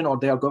oxygen, or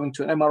they are going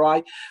to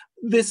MRI,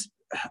 this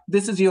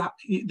is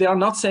they are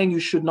not saying you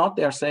should not,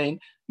 they are saying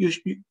you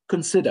should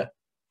consider.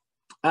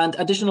 And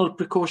additional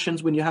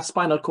precautions when you have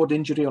spinal cord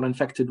injury or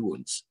infected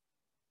wounds.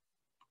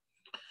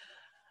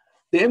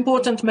 The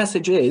important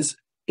message is,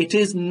 it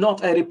is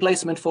not a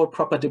replacement for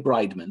proper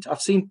debridement.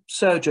 I've seen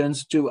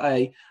surgeons do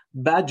a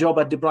bad job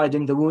at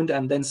debriding the wound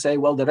and then say,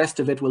 well, the rest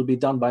of it will be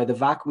done by the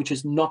VAC, which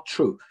is not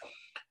true.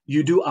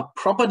 You do a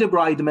proper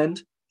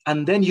debridement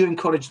and then you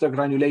encourage the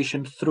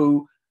granulation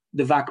through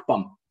the VAC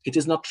pump. It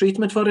is not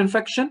treatment for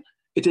infection.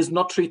 It is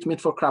not treatment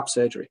for crab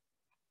surgery.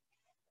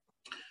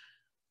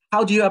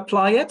 How do you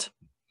apply it?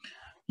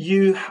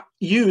 You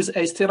use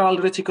a sterile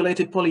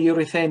reticulated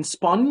polyurethane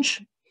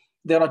sponge.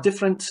 There are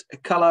different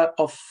color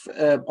of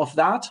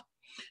that.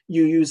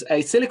 You use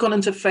a silicone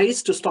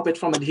interface to stop it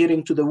from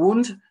adhering to the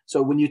wound.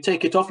 So when you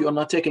take it off, you're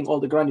not taking all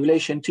the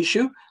granulation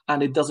tissue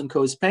and it doesn't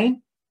cause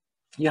pain.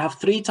 You have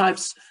 3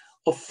 types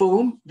of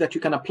foam that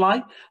you can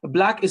apply.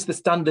 Black is the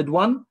standard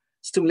one,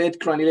 stimulate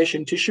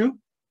granulation tissue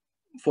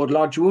for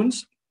large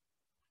wounds.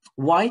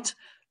 White,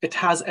 it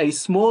has a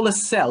smaller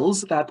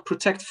cells that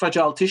protect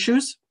fragile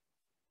tissues.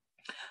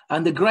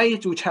 And the gray,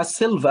 which has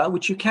silver,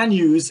 which you can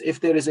use if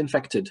there is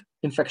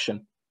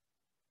infection.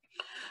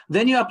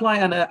 Then you apply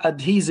an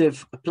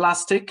adhesive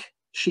plastic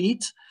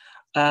sheet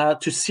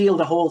to seal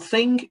the whole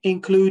thing,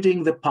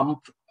 including the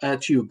pump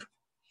tube.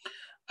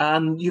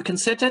 And you can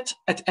set it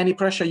at any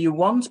pressure you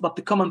want, but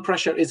the common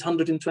pressure is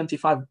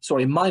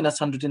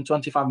minus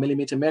 125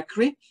 millimeter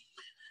mercury.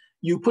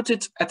 You put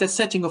it at a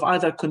setting of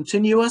either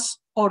continuous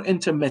or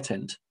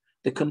intermittent.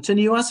 The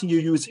continuous you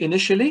use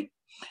initially,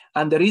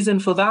 and the reason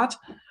for that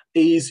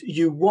is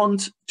you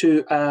want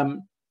to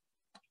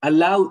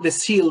allow the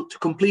seal to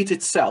complete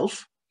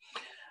itself.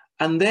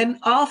 And then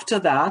after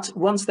that,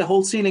 once the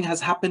whole sealing has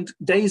happened,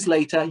 days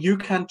later, you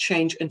can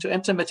change into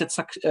intermittent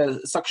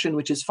suction,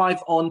 which is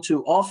 5 on,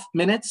 2 off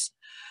minutes.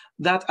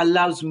 That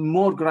allows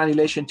more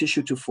granulation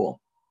tissue to form.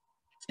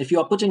 If you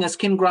are putting a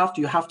skin graft,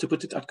 you have to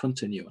put it at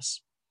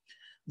continuous.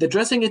 The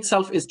dressing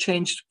itself is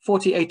changed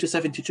 48 to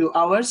 72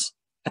 hours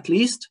at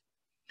least.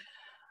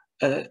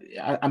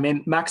 I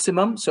mean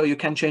maximum, so you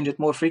can change it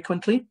more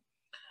frequently.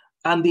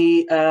 And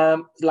the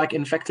like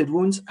infected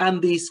wounds,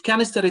 and the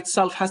canister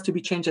itself has to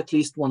be changed at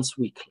least once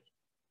weekly.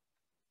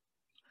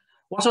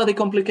 What are the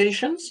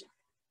complications?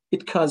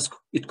 It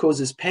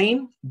causes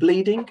pain,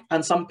 bleeding,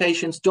 and some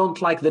patients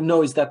don't like the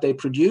noise that they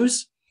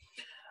produce,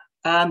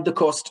 and the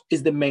cost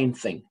is the main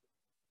thing.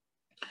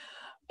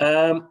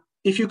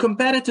 If you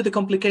compare it to the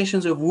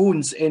complications of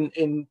wounds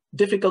in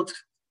difficult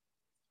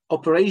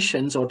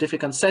operations or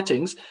difficult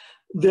settings,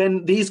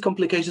 then these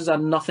complications are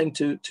nothing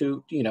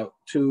to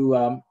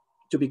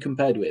be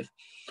compared with.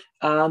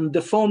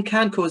 The foam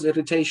can cause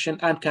irritation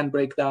and can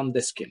break down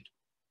the skin.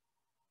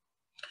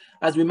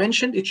 As we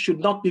mentioned, it should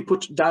not be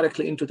put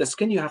directly into the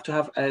skin. You have to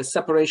have a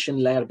separation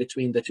layer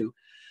between the two.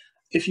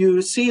 If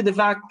you see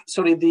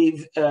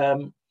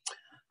the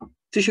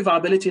tissue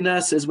viability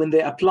nurses, when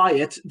they apply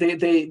it,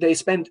 they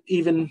spend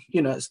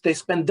they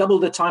spend double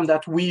the time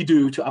that we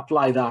do to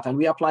apply that, and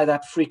we apply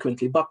that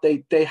frequently. But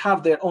they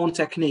have their own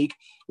technique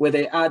where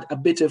they add a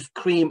bit of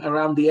cream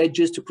around the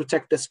edges to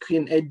protect the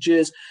skin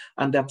edges,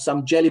 and have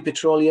some jelly,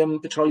 petroleum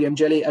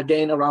jelly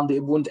again around the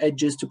wound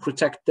edges to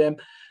protect them.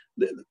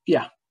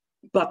 Yeah,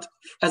 but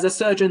as a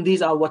surgeon,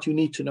 these are what you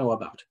need to know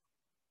about.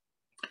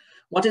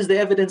 What is the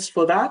evidence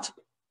for that?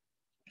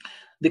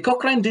 The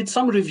Cochrane did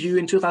some review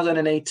in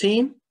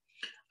 2018,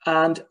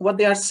 and what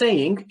they are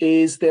saying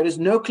is there is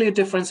no clear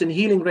difference in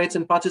healing rates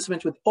in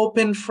participants with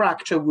open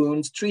fracture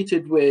wounds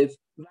treated with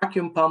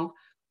vacuum pump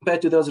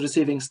compared to those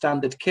receiving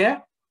standard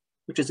care,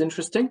 which is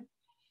interesting.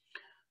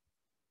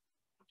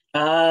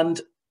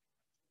 And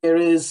there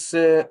is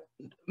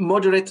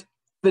moderate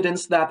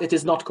evidence that it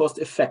is not cost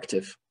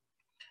effective.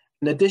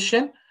 In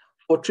addition,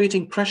 for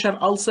treating pressure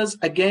ulcers,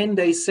 again,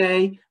 they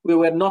say we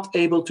were not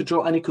able to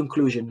draw any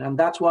conclusion, and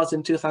that was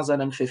in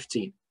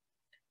 2015.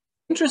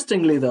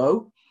 Interestingly,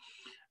 though,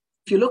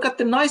 if you look at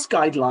the NICE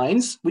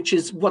guidelines, which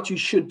is what you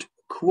should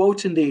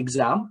quote in the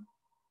exam,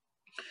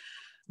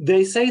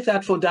 they say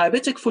that for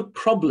diabetic foot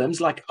problems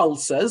like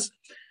ulcers,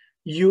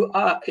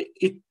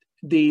 the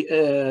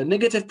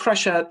negative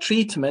pressure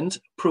treatment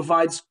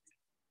provides,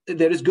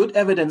 there is good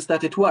evidence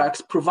that it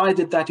works,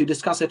 provided that you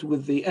discuss it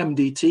with the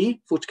MDT,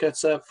 foot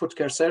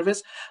care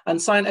service, and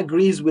SIGN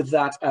agrees with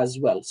that as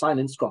well, SIGN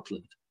in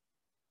Scotland.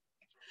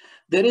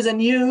 There is a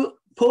new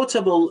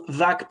portable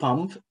VAC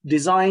pump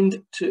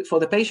designed for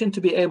the patient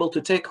to be able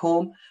to take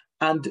home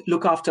and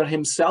look after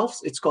himself.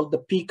 It's called the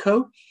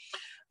Pico.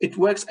 It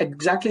works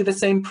exactly the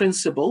same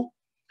principle,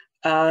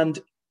 and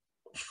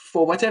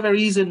for whatever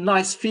reason,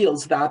 NICE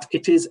feels that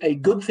it is a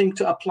good thing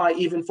to apply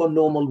even for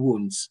normal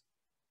wounds.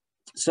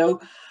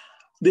 So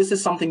this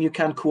is something you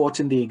can quote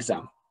in the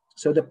exam.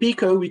 So the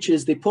Pico, which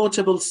is the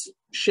portable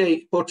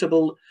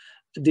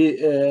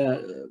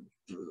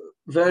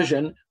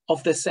version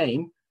of the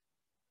same,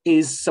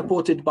 is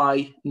supported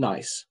by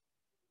NICE.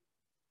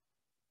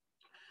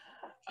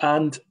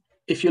 And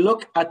if you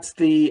look at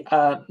the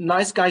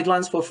NICE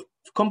guidelines for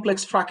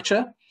complex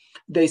fracture,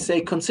 they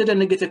say consider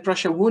negative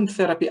pressure wound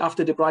therapy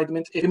after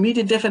debridement if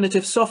immediate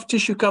definitive soft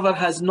tissue cover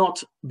has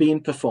not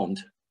been performed.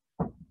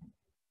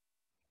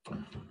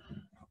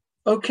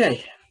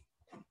 Okay,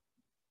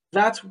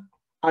 that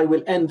I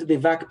will end the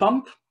VAC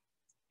pump.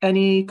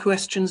 Any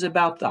questions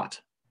about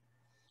that?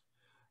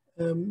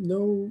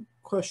 No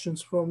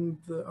questions from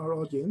our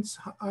audience.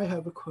 I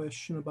have a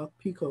question about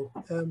Pico.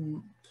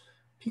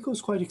 Pico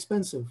is quite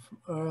expensive.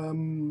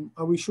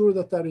 Are we sure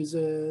that that is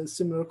a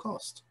similar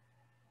cost?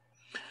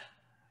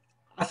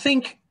 I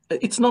think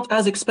it's not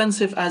as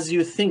expensive as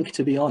you think,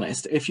 to be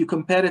honest. If you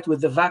compare it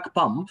with the VAC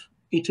pump,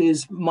 it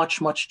is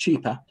much, much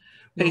cheaper.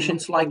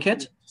 Patients like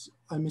it.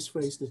 I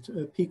misphrased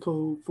it.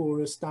 Pico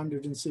for a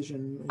standard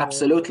incision.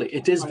 Absolutely,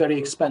 it is very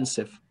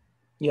expensive.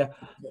 Yeah,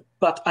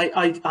 but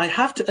I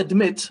have to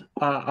admit,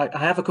 I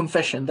have a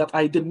confession that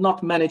I did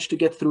not manage to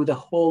get through the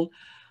whole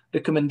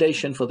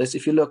recommendation for this.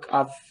 If you look,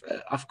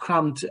 I've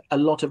crammed a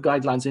lot of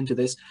guidelines into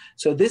this.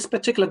 So this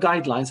particular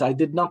guidelines, I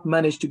did not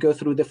manage to go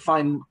through the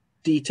fine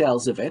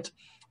details of it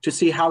to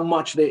see how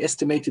much they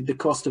estimated the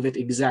cost of it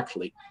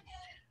exactly.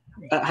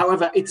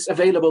 However, it's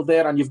available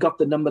there and you've got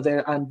the number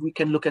there and we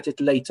can look at it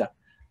later.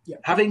 Yeah.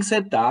 Having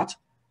said that,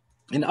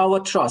 in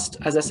our trust,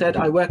 as I said,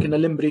 I work in a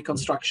limb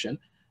reconstruction.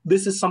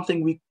 This is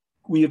something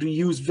we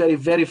reuse very,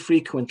 very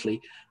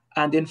frequently.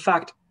 And in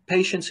fact,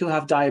 patients who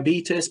have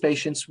diabetes,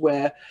 patients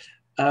where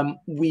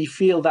we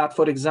feel that,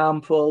 for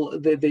example,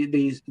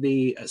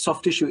 the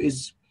soft tissue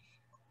is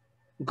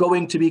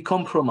going to be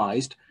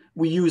compromised,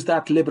 we use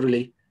that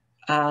liberally.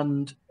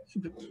 And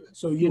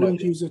so you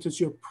won't use it as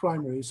your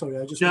primary. Sorry,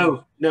 I just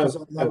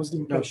that was the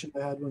impression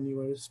I had when you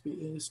were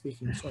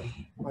speaking. Sorry,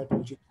 my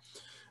apology.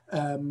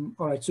 All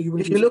right, so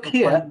if you look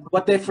here,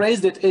 what they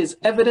phrased it is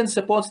evidence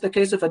supports the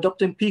case of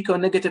adopting Pico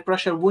negative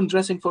pressure wound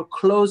dressing for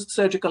closed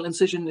surgical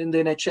incision in the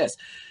NHS,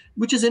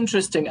 which is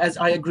interesting, as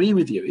I agree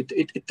with you.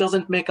 It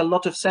doesn't make a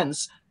lot of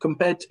sense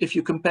if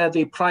you compare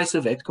the price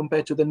of it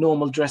compared to the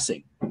normal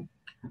dressing.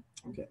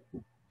 Okay.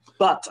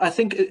 But I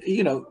think,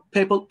 you know,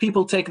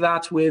 people take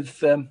that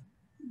with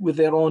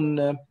their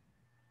own,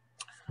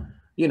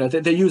 you know,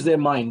 they use their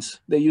minds,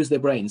 they use their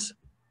brains.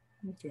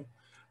 Okay.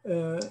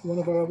 One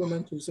of our other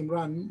mentors,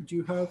 Imran, do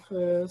you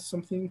have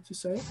something to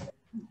say?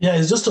 Yeah,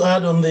 it's just to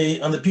add on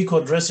the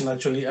Pico dressing,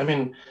 actually. I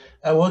mean,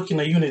 I work in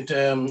a unit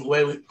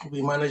where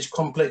we manage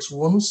complex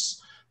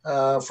wounds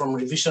from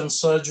revision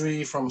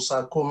surgery, from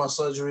sarcoma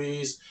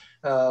surgeries,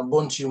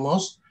 bone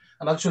tumors.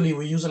 And actually,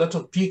 we use a lot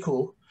of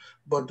Pico,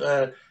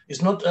 but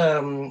it's not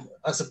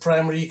as a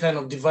primary kind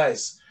of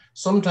device.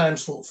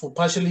 Sometimes for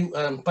partially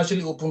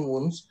open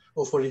wounds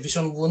or for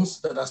revision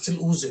wounds that are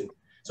still oozing.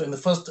 So in the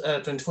first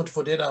 24 to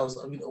 48 hours,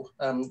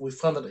 we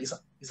found that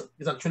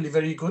it's actually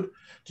very good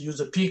to use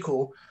a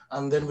Pico,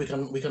 and then we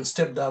can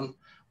step down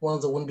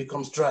once the wound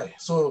becomes dry.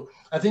 So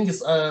I think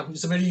it's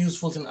a very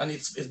useful thing, and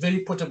it's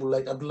very portable,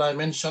 like Abdullah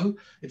mentioned.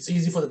 It's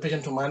easy for the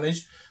patient to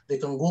manage. They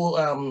can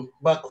go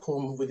back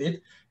home with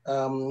it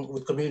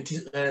with community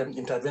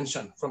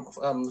intervention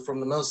from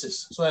the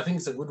nurses. So I think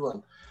it's a good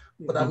one.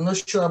 But I'm not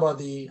sure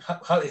about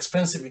how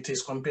expensive it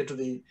is compared to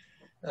the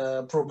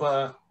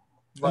proper.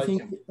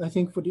 I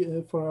think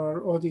for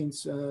our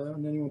audience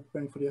and anyone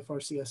preparing for the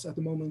FRCS at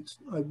the moment,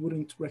 I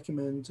wouldn't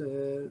recommend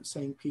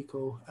saying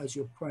Pico as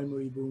your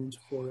primary wound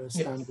for a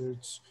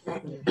standards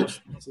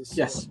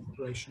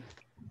operation.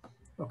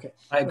 Okay,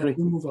 I agree.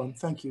 We'll move on.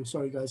 Thank you.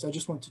 Sorry, guys. I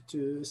just wanted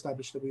to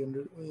establish that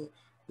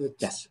that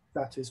Yes.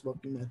 that is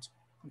what we meant.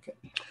 Okay.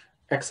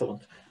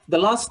 Excellent. The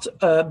last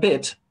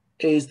bit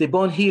is the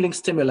bone healing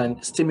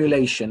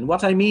stimulation.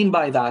 What I mean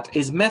by that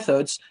is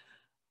methods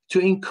to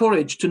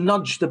encourage, to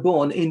nudge the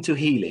bone into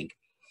healing.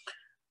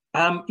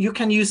 You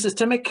can use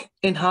systemic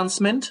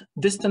enhancement,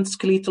 distant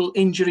skeletal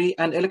injury,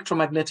 and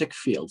electromagnetic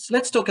fields.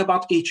 Let's talk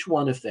about each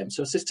one of them.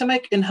 So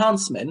systemic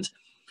enhancement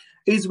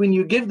is when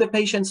you give the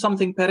patient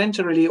something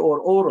parenterally or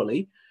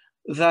orally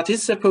that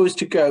is supposed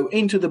to go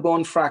into the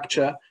bone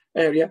fracture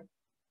area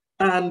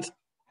and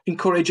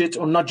encourage it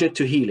or nudge it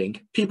to healing.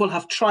 People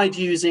have tried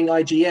using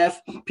IGF,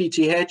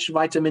 PTH,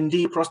 vitamin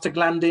D,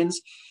 prostaglandins.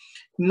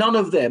 None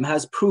of them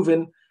has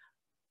proven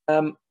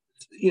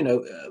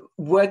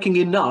working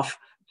enough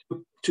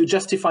to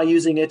justify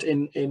using it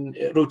in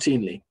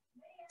routinely.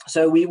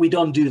 So we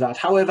don't do that.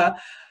 However,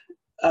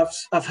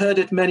 I've heard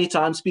it many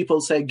times. People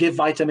say, give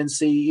vitamin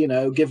C,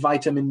 give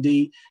vitamin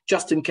D,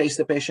 just in case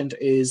the patient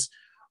is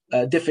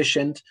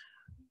deficient.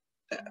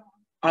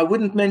 I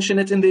wouldn't mention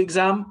it in the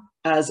exam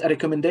as a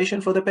recommendation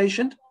for the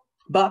patient,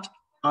 but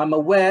I'm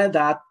aware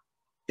that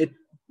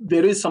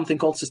there is something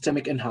called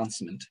systemic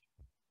enhancement.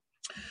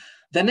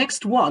 The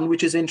next one,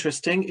 which is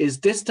interesting, is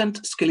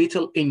distant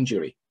skeletal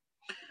injury.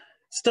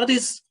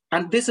 Studies,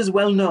 and this is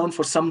well known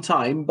for some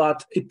time,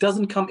 but it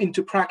doesn't come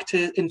into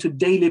practice, into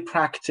daily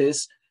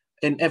practice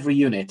in every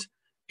unit.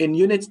 In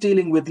units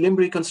dealing with limb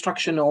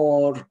reconstruction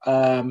or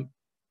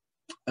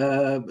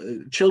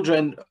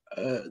children,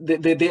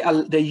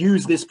 they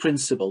use this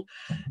principle.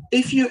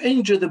 If you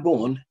injure the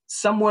bone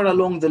somewhere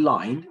along the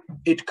line,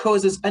 it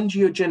causes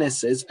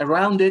angiogenesis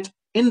around it,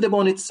 in the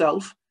bone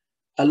itself,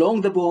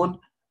 along the bone,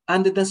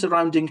 and in the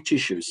surrounding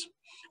tissues.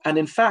 And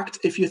in fact,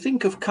 if you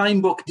think of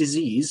Kienbock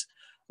disease,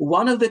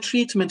 one of the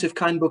treatment of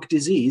Kienbock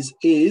disease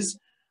is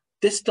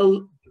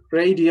distal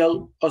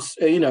radial,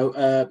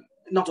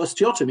 not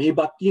osteotomy,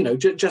 but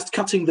just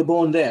cutting the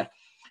bone there.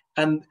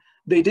 And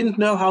they didn't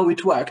know how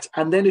it worked,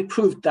 and then it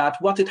proved that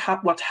what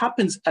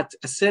happens at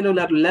a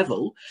cellular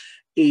level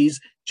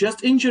is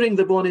just injuring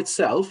the bone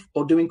itself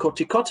or doing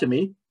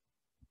corticotomy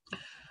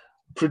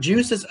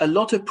produces a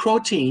lot of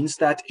proteins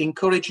that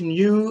encourage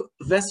new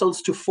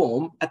vessels to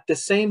form at the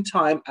same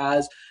time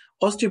as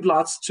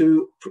osteoblasts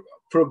to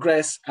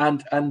progress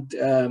and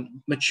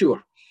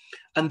mature.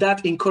 And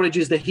that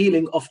encourages the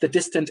healing of the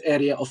distant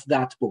area of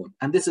that bone.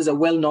 And this is a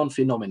well-known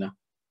phenomenon.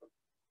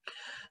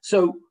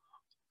 So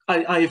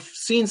I've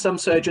seen some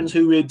surgeons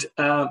who would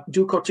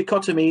do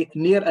corticotomy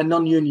near a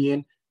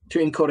non-union to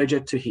encourage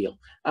it to heal.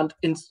 And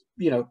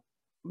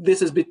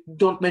this is,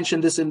 don't mention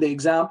this in the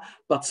exam,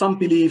 but some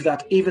believe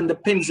that even the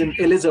pins in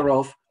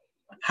Allografts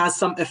has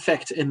some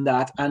effect in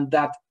that, and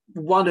that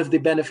one of the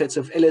benefits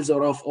of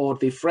Allografts or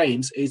the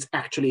frames is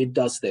actually it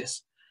does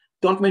this.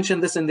 Don't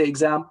mention this in the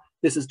exam.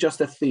 This is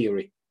just a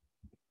theory.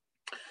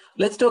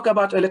 Let's talk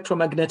about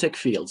electromagnetic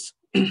fields.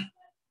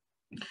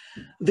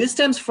 This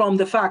stems from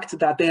the fact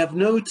that they have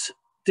noted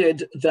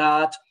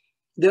that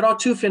there are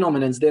two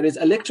phenomena. There is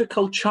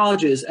electrical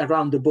charges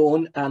around the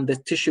bone and the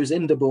tissues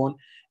in the bone.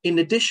 In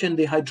addition,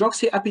 the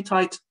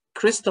hydroxyapatite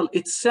crystal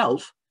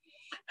itself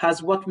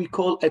has what we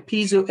call a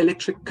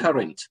piezoelectric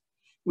current,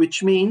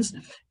 which means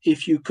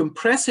if you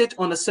compress it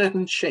on a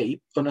certain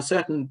shape, on a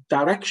certain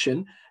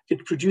direction,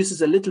 it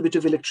produces a little bit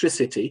of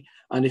electricity.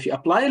 And if you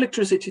apply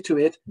electricity to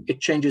it, it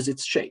changes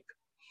its shape.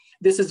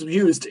 This is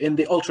used in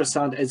the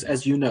ultrasound,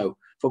 as you know,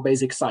 for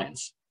basic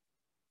science.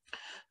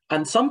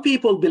 And some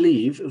people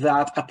believe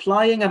that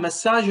applying a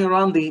massage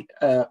around the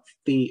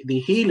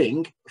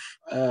healing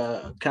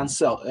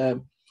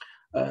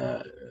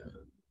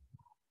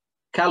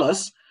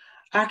callus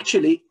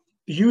actually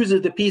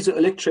uses the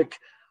piezoelectric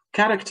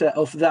character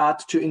of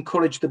that to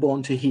encourage the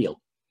bone to heal.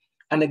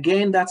 And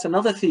again, that's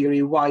another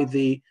theory why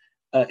the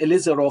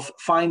Allografts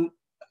fine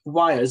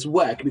wires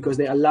work, because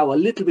they allow a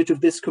little bit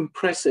of this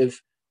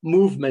compressive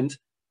movement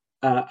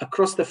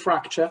across the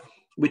fracture,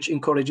 which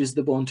encourages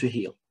the bone to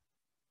heal.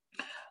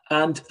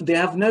 And they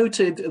have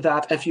noted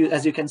that as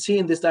you can see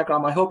in this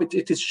diagram, I hope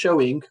it is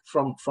showing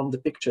from the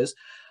pictures,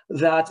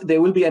 that there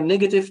will be a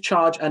negative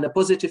charge and a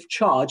positive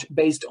charge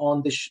based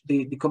on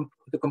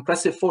the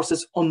compressive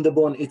forces on the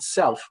bone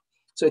itself.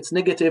 So it's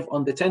negative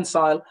on the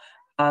tensile,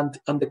 and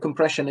on the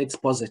compression, it's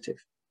positive.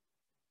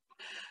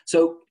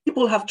 So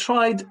people have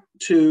tried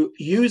to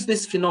use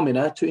this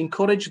phenomena to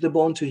encourage the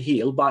bone to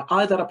heal by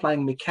either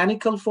applying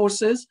mechanical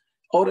forces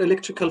or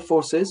electrical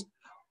forces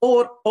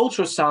or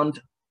ultrasound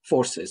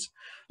forces.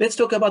 Let's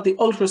talk about the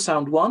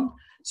ultrasound one.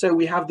 So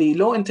we have the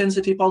low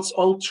intensity pulse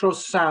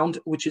ultrasound,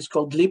 which is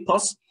called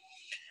LIPUS.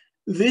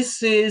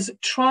 This is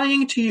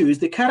trying to use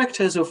the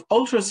characters of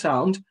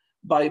ultrasound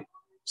by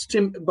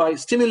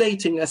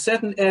stimulating a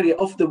certain area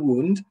of the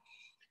wound,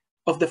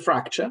 of the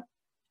fracture,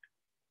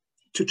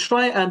 to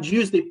try and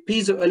use the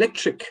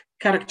piezoelectric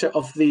character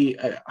of the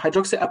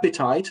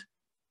hydroxyapatite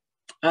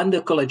and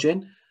the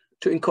collagen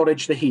to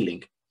encourage the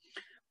healing.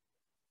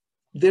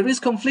 There is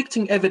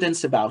conflicting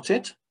evidence about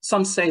it.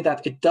 Some say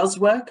that it does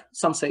work,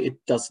 some say it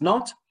does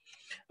not.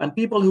 And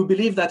people who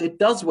believe that it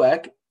does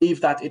work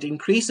believe that it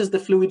increases the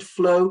fluid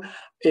flow,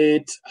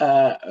 it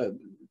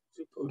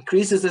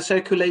increases the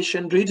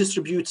circulation,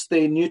 redistributes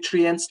the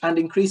nutrients, and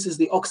increases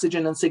the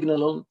oxygen and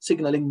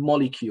signaling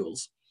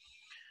molecules.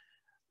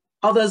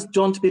 Others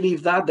don't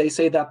believe that. They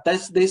say that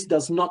this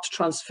does not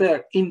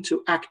transfer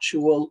into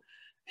actual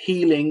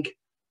healing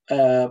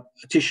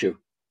tissue.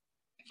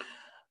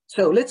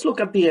 So let's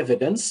look at the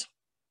evidence.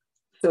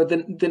 So the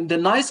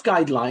NICE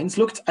guidelines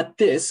looked at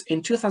this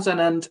in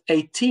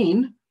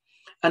 2018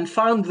 and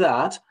found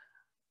that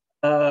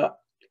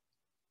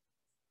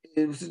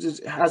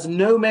it has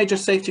no major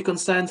safety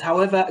concerns.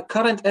 However,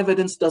 current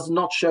evidence does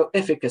not show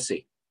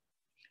efficacy.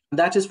 And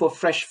that is for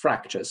fresh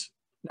fractures.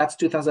 That's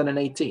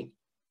 2018.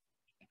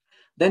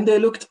 Then they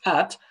looked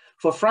at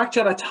for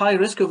fracture at high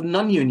risk of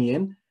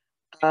non-union,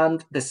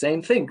 and the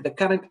same thing. The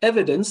current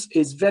evidence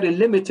is very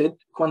limited,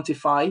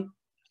 quantify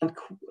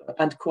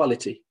and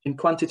quality, in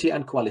quantity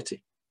and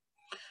quality.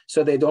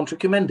 So they don't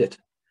recommend it.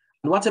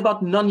 And what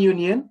about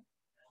non-union?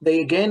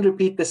 They again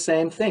repeat the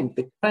same thing.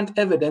 The current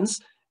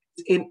evidence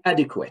is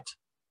inadequate.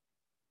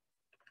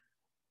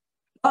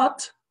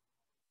 But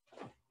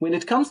when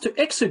it comes to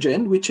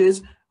exogen, which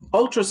is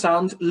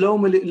ultrasound, low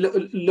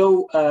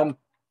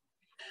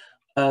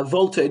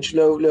voltage,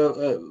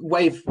 low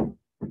wave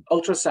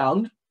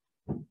ultrasound,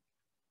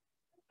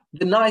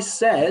 the NICE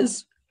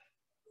says,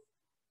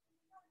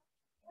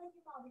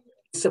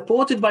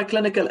 supported by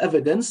clinical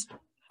evidence,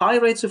 high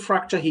rates of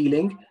fracture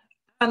healing,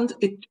 and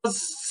it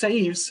just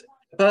saves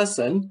a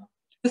person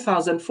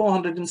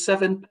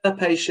 2,407 per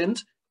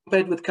patient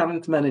compared with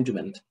current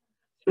management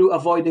through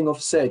avoiding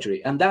of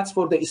surgery, and that's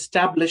for the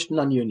established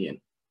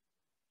non-union.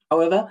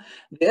 However,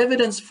 the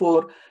evidence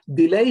for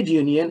delayed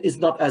union is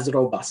not as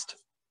robust.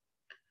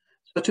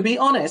 So to be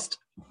honest,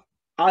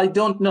 I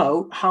don't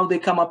know how they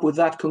come up with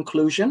that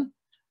conclusion.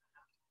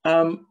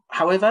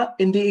 However,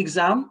 in the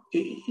exam,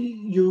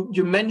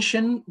 you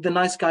mention the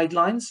NICE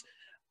guidelines,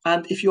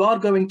 and if you are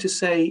going to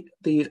say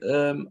the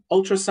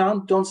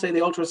ultrasound, don't say the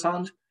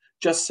ultrasound,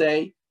 just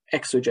say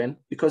exogen,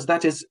 because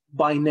that is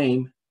by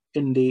name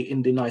in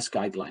the NICE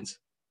guidelines.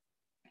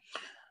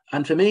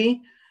 And for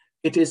me,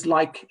 it is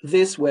like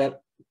this, where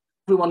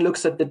everyone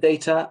looks at the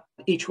data,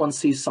 each one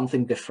sees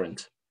something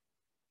different.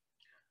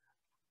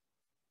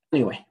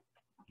 Anyway,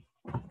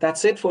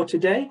 that's it for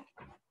today.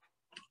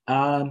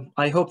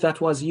 I hope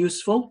that was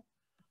useful.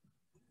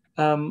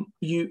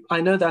 I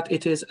know that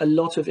it is a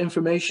lot of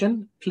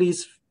information.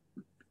 Please,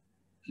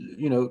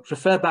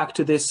 refer back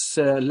to this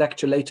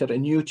lecture later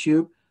in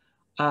YouTube.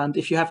 And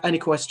if you have any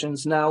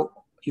questions now,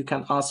 you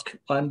can ask,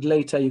 and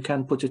later you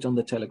can put it on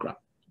the Telegram.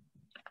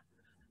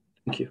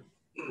 Thank you.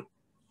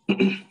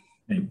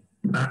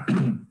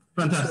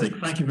 Fantastic.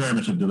 Thank you very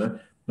much, Abdullah.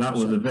 That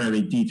was a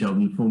very detailed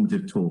and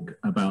informative talk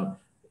about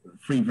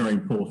 3 very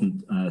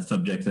important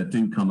subjects that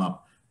do come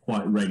up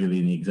quite regularly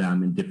in the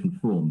exam in different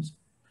forms.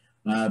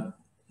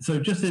 So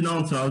just in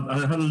answer,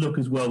 I had a look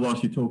as well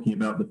whilst you're talking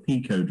about the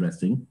PICO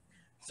dressing.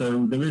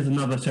 So there is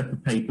another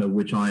separate paper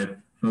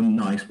from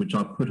NICE, which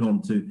I've put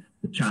onto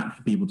the chat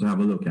for people to have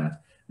a look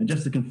at. And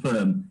just to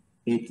confirm,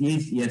 it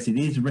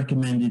is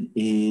recommended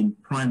in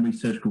primary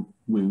surgical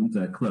wounds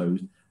that are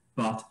closed,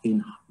 but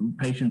in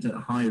patients at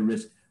high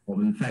risk of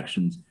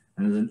infections,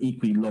 and there's an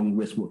equally long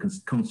risk what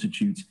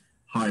constitutes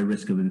high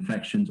risk of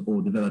infections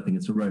or developing a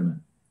seroma.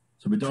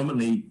 So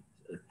predominantly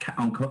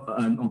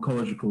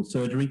oncological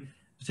surgery,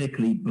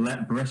 particularly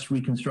breast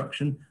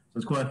reconstruction. So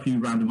there's quite a few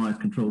randomized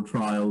controlled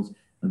trials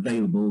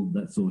available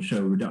that sort of show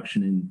a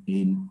reduction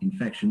in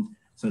infections.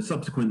 So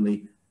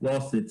subsequently,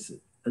 whilst it's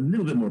a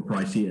little bit more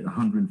pricey at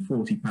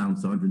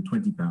 £140 to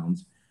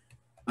 £120,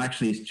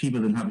 actually it's cheaper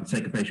than having to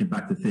take a patient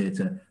back to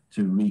theatre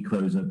to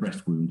reclose a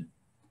breast wound.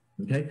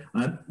 Okay,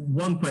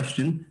 one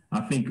question I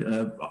think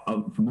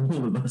from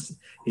all of us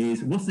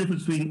is, what's the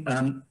difference between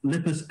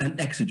lipus and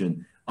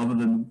exogen, other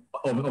than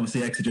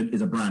obviously exogen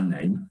is a brand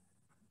name?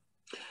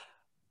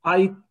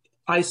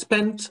 I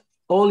spent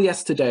all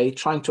yesterday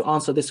trying to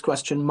answer this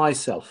question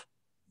myself,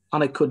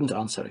 and I couldn't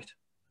answer it.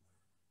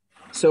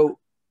 So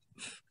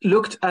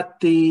looked at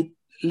the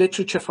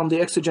literature from the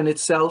exogen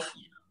itself,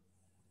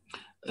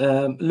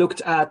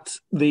 looked at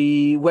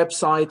the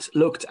website,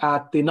 looked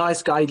at the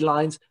NICE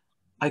guidelines.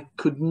 I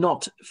could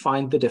not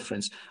find the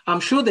difference.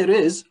 I'm sure there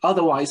is,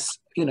 otherwise,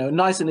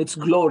 NICE in its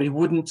glory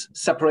wouldn't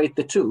separate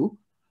the two,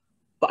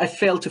 but I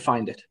failed to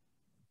find it.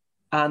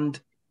 And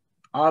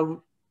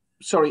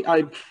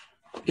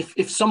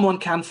if someone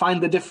can find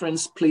the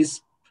difference,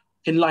 please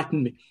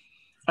enlighten me.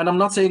 And I'm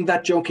not saying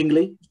that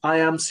jokingly, I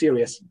am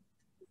serious.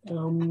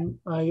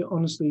 I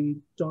honestly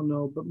don't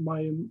know, but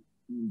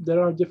there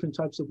are different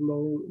types of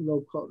low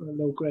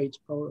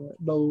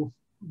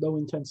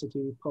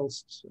intensity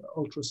pulsed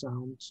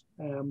ultrasound.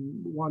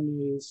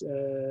 One is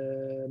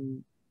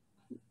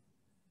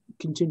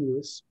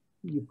continuous.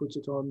 You put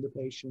it on the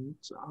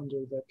patient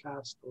under the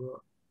cast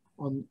or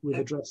with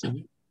a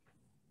dressing,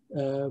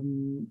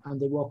 and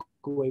they walk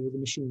away with a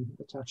machine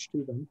attached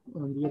to them.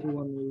 And the other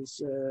one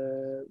is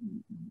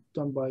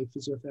done by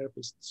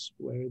physiotherapists,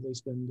 where they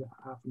spend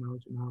half an hour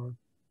to an hour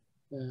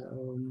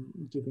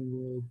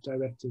giving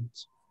directed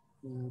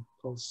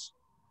pulses.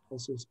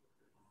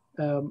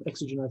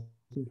 Exogen, I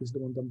think is the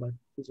one done by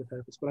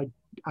physiotherapists, but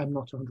I'm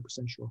not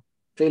 100% sure.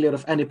 Failure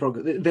of any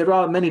progress. There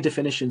are many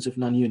definitions of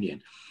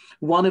non-union.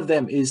 One of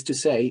them is to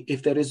say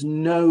if there is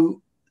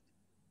no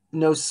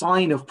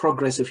sign of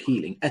progressive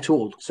healing at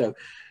all. So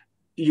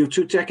you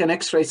check an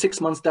X-ray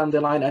 6 months down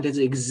the line and it's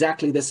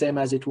exactly the same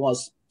as it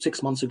was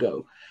 6 months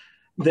ago,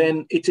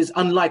 then it is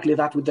unlikely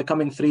that with the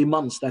coming 3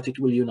 months that it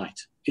will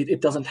unite.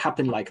 It doesn't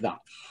happen like that.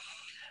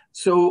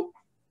 So,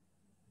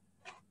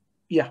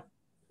 yeah.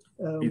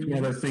 It's one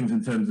of those things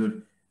in terms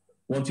of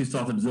once you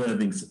start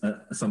observing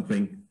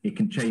something, it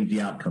can change the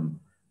outcome,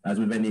 as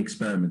with any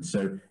experiment.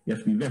 So you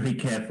have to be very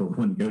careful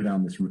when you go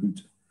down this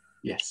route.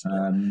 Yes.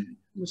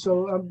 As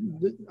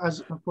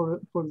for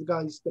the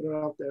guys that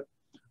are out there,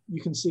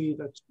 you can see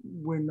that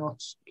we're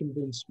not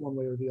convinced one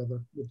way or the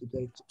other with the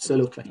data.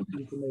 Absolutely. The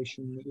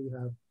information that we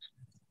have.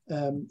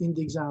 In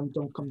the exam,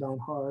 don't come down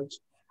hard,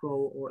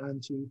 pro or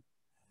anti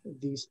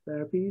these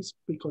therapies,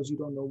 because you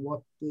don't know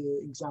what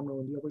the examiner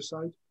on the other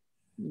side.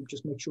 You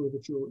just make sure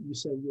that you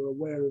say you're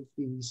aware of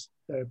these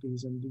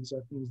therapies and these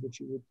are things that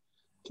you would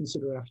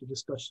consider after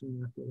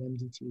discussion at the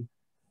MDT.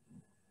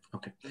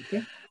 Okay.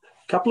 Okay.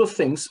 Couple of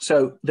things.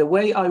 So the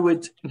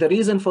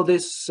reason for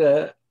this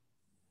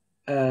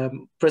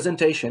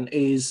presentation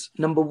is,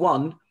 number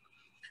one,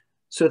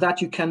 so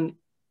that you can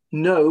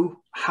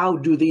know how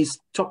do these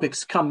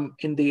topics come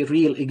in the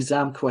real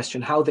exam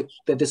question, how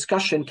the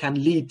discussion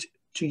can lead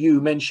to you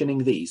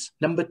mentioning these.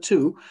 Number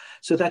two,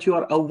 so that you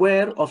are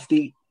aware of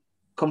the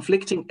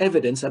conflicting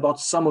evidence about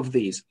some of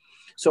these.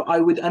 So I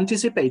would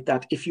anticipate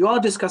that if you are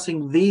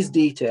discussing these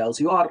details,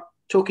 you are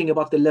talking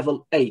about the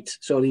level 8,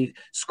 so the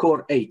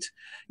score 8.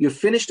 You've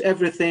finished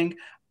everything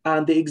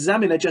and the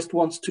examiner just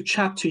wants to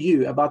chat to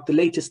you about the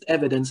latest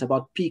evidence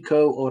about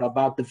PICO or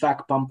about the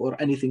VAC pump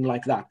or anything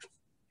like that.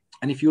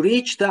 And if you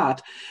reach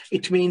that,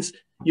 it means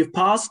you've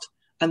passed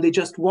and they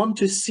just want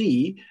to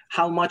see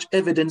how much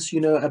evidence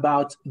you know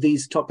about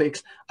these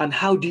topics and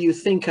how do you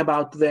think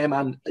about them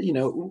and,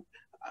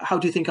 how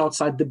do you think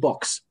outside the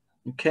box,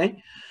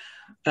 okay?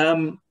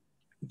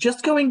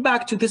 Just going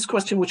back to this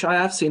question, which I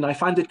have seen, I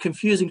find it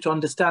confusing to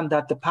understand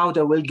that the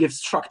powder will give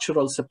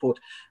structural support.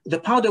 The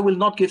powder will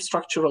not give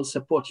structural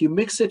support. You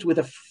mix it with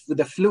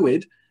a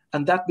fluid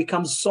and that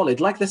becomes solid,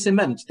 like the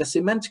cement. The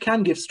cement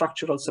can give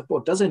structural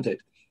support, doesn't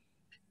it?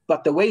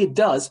 But the way it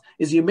does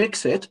is you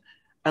mix it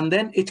and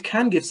then it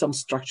can give some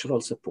structural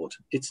support.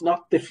 It's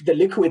not the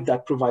liquid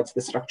that provides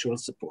the structural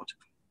support.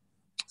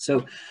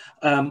 So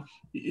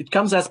it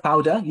comes as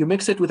powder, you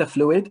mix it with a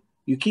fluid,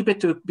 you keep it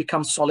to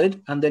become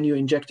solid, and then you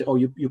inject it or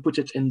you put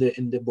it in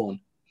the bone.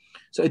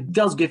 So it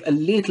does give a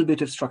little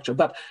bit of structure,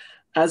 but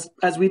as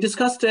we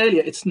discussed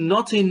earlier, it's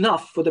not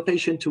enough for the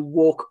patient to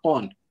walk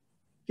on.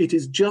 It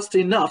is just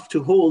enough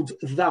to hold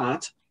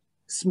that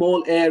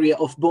small area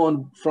of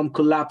bone from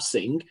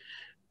collapsing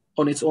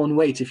on its own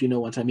weight, if you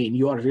know what I mean.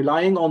 You are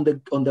relying on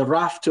the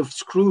raft of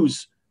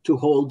screws to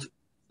hold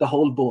the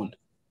whole bone.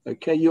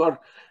 Okay, you are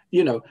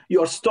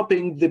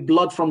stopping the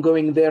blood from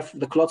going there,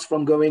 the clots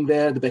from going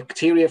there, the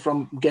bacteria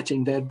from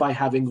getting there by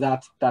having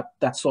that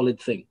solid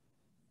thing.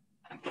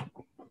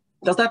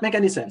 Does that make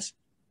any sense?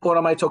 Or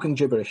am I talking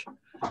gibberish?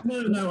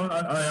 No,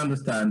 I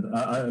understand.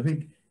 I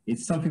think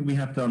it's something we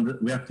have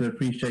to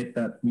appreciate,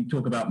 that we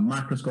talk about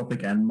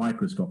macroscopic and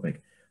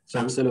microscopic. So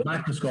absolutely.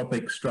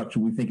 Macroscopic structure,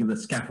 we think of the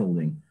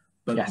scaffolding,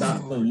 but yes.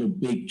 that's all your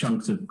big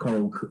chunks of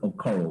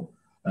coral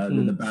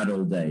in the bad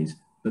old days.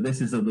 But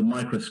this is of the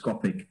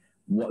microscopic,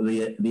 what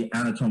the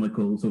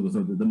anatomical sort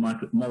of the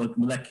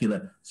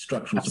molecular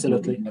structural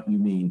support, what you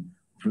mean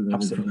from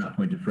that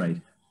point of phrase.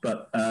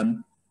 But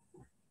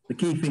the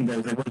key thing, though,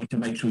 is I want you to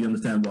make sure you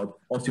understand what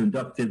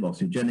osteoinductive,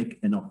 osteogenic,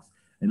 and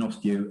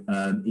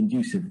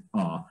osteoinductive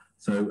are.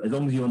 So as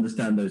long as you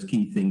understand those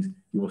key things,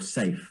 you're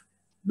safe.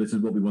 This is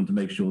what we want to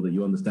make sure that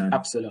you understand.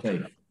 Absolutely.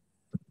 Safe.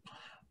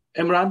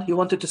 Imran, you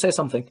wanted to say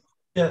something?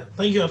 Yeah,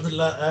 thank you,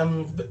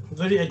 Abdullah.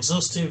 Very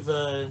exhaustive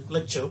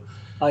lecture.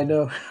 I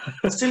know.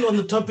 Still on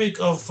the topic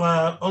of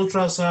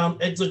ultrasound,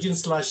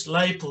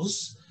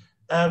 exogen/lipos.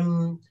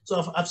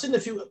 So I've seen a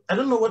few, I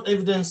don't know what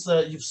evidence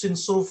you've seen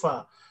so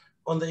far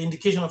on the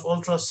indication of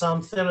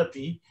ultrasound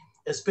therapy,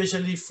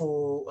 especially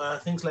for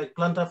things like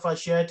plantar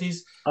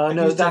fasciitis.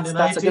 No,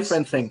 that's a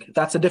different thing.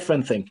 That's a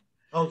different thing.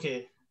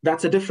 Okay.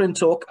 That's a different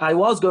talk. I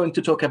was going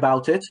to talk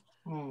about it,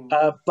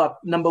 but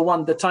number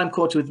one, the time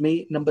caught with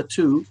me. Number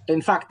two,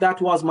 in fact,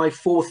 that was my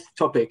 4th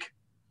topic,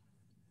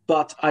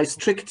 but I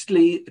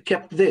strictly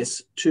kept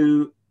this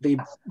to the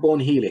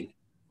bone healing.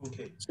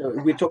 Okay. So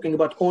we're talking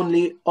about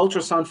only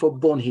ultrasound for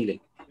bone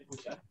healing.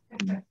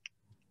 Okay.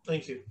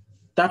 Thank you.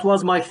 That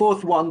was my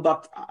 4th one,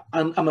 but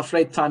I'm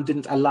afraid time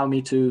didn't allow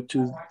me to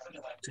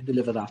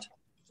deliver that.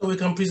 So we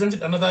can present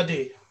it another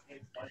day.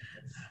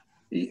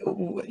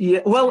 Yeah,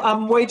 well,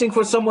 I'm waiting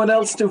for someone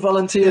else to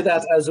volunteer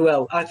that as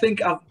well. I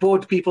think I've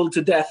bored people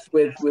to death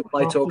with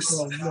my talks.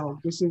 No,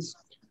 this is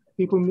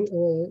people.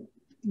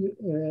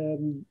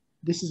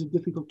 This is a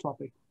difficult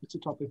topic. It's a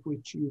topic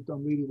which you've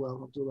done really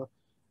well, Abdullah,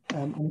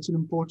 and it's an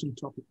important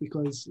topic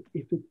because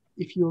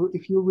if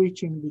you're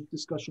reaching the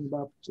discussion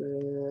about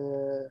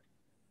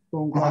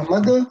bone graft,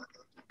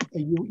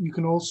 You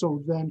can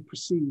also then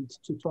proceed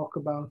to talk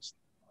about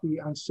the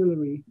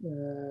ancillary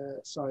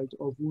side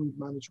of wound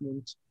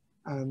management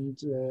and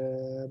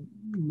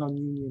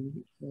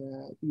non-union,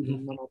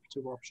 even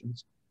non-operative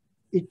options.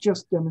 It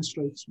just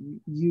demonstrates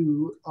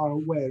you are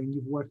aware and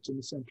you've worked in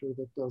a center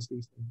that does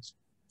these things.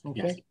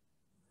 Okay.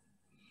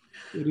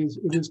 Yes.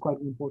 It is quite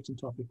an important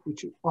topic,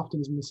 which often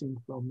is missing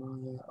from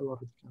a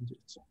lot of the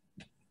candidates.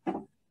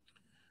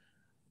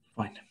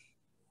 Fine.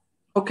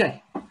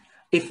 Okay.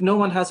 If no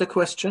one has a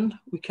question,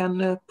 we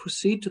can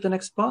proceed to the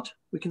next part.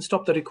 We can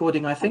stop the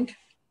recording, I think.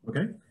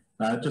 Okay.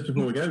 Just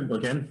before we go,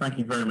 again, thank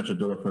you very much,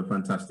 Abdullah, for a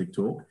fantastic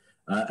talk.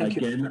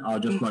 Again,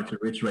 I'd just like to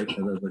reiterate,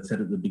 as I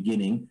said at the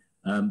beginning,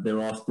 there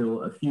are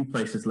still a few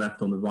places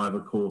left on the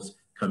Viva course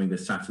coming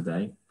this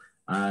Saturday.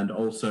 And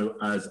also,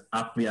 as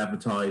aptly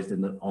advertised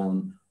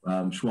on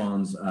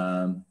Schwann's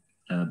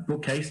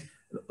bookcase,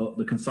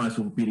 the Concise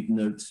Orthopaedic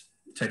Notes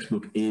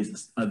textbook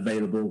is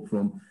available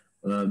from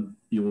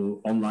your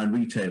online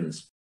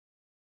retailers.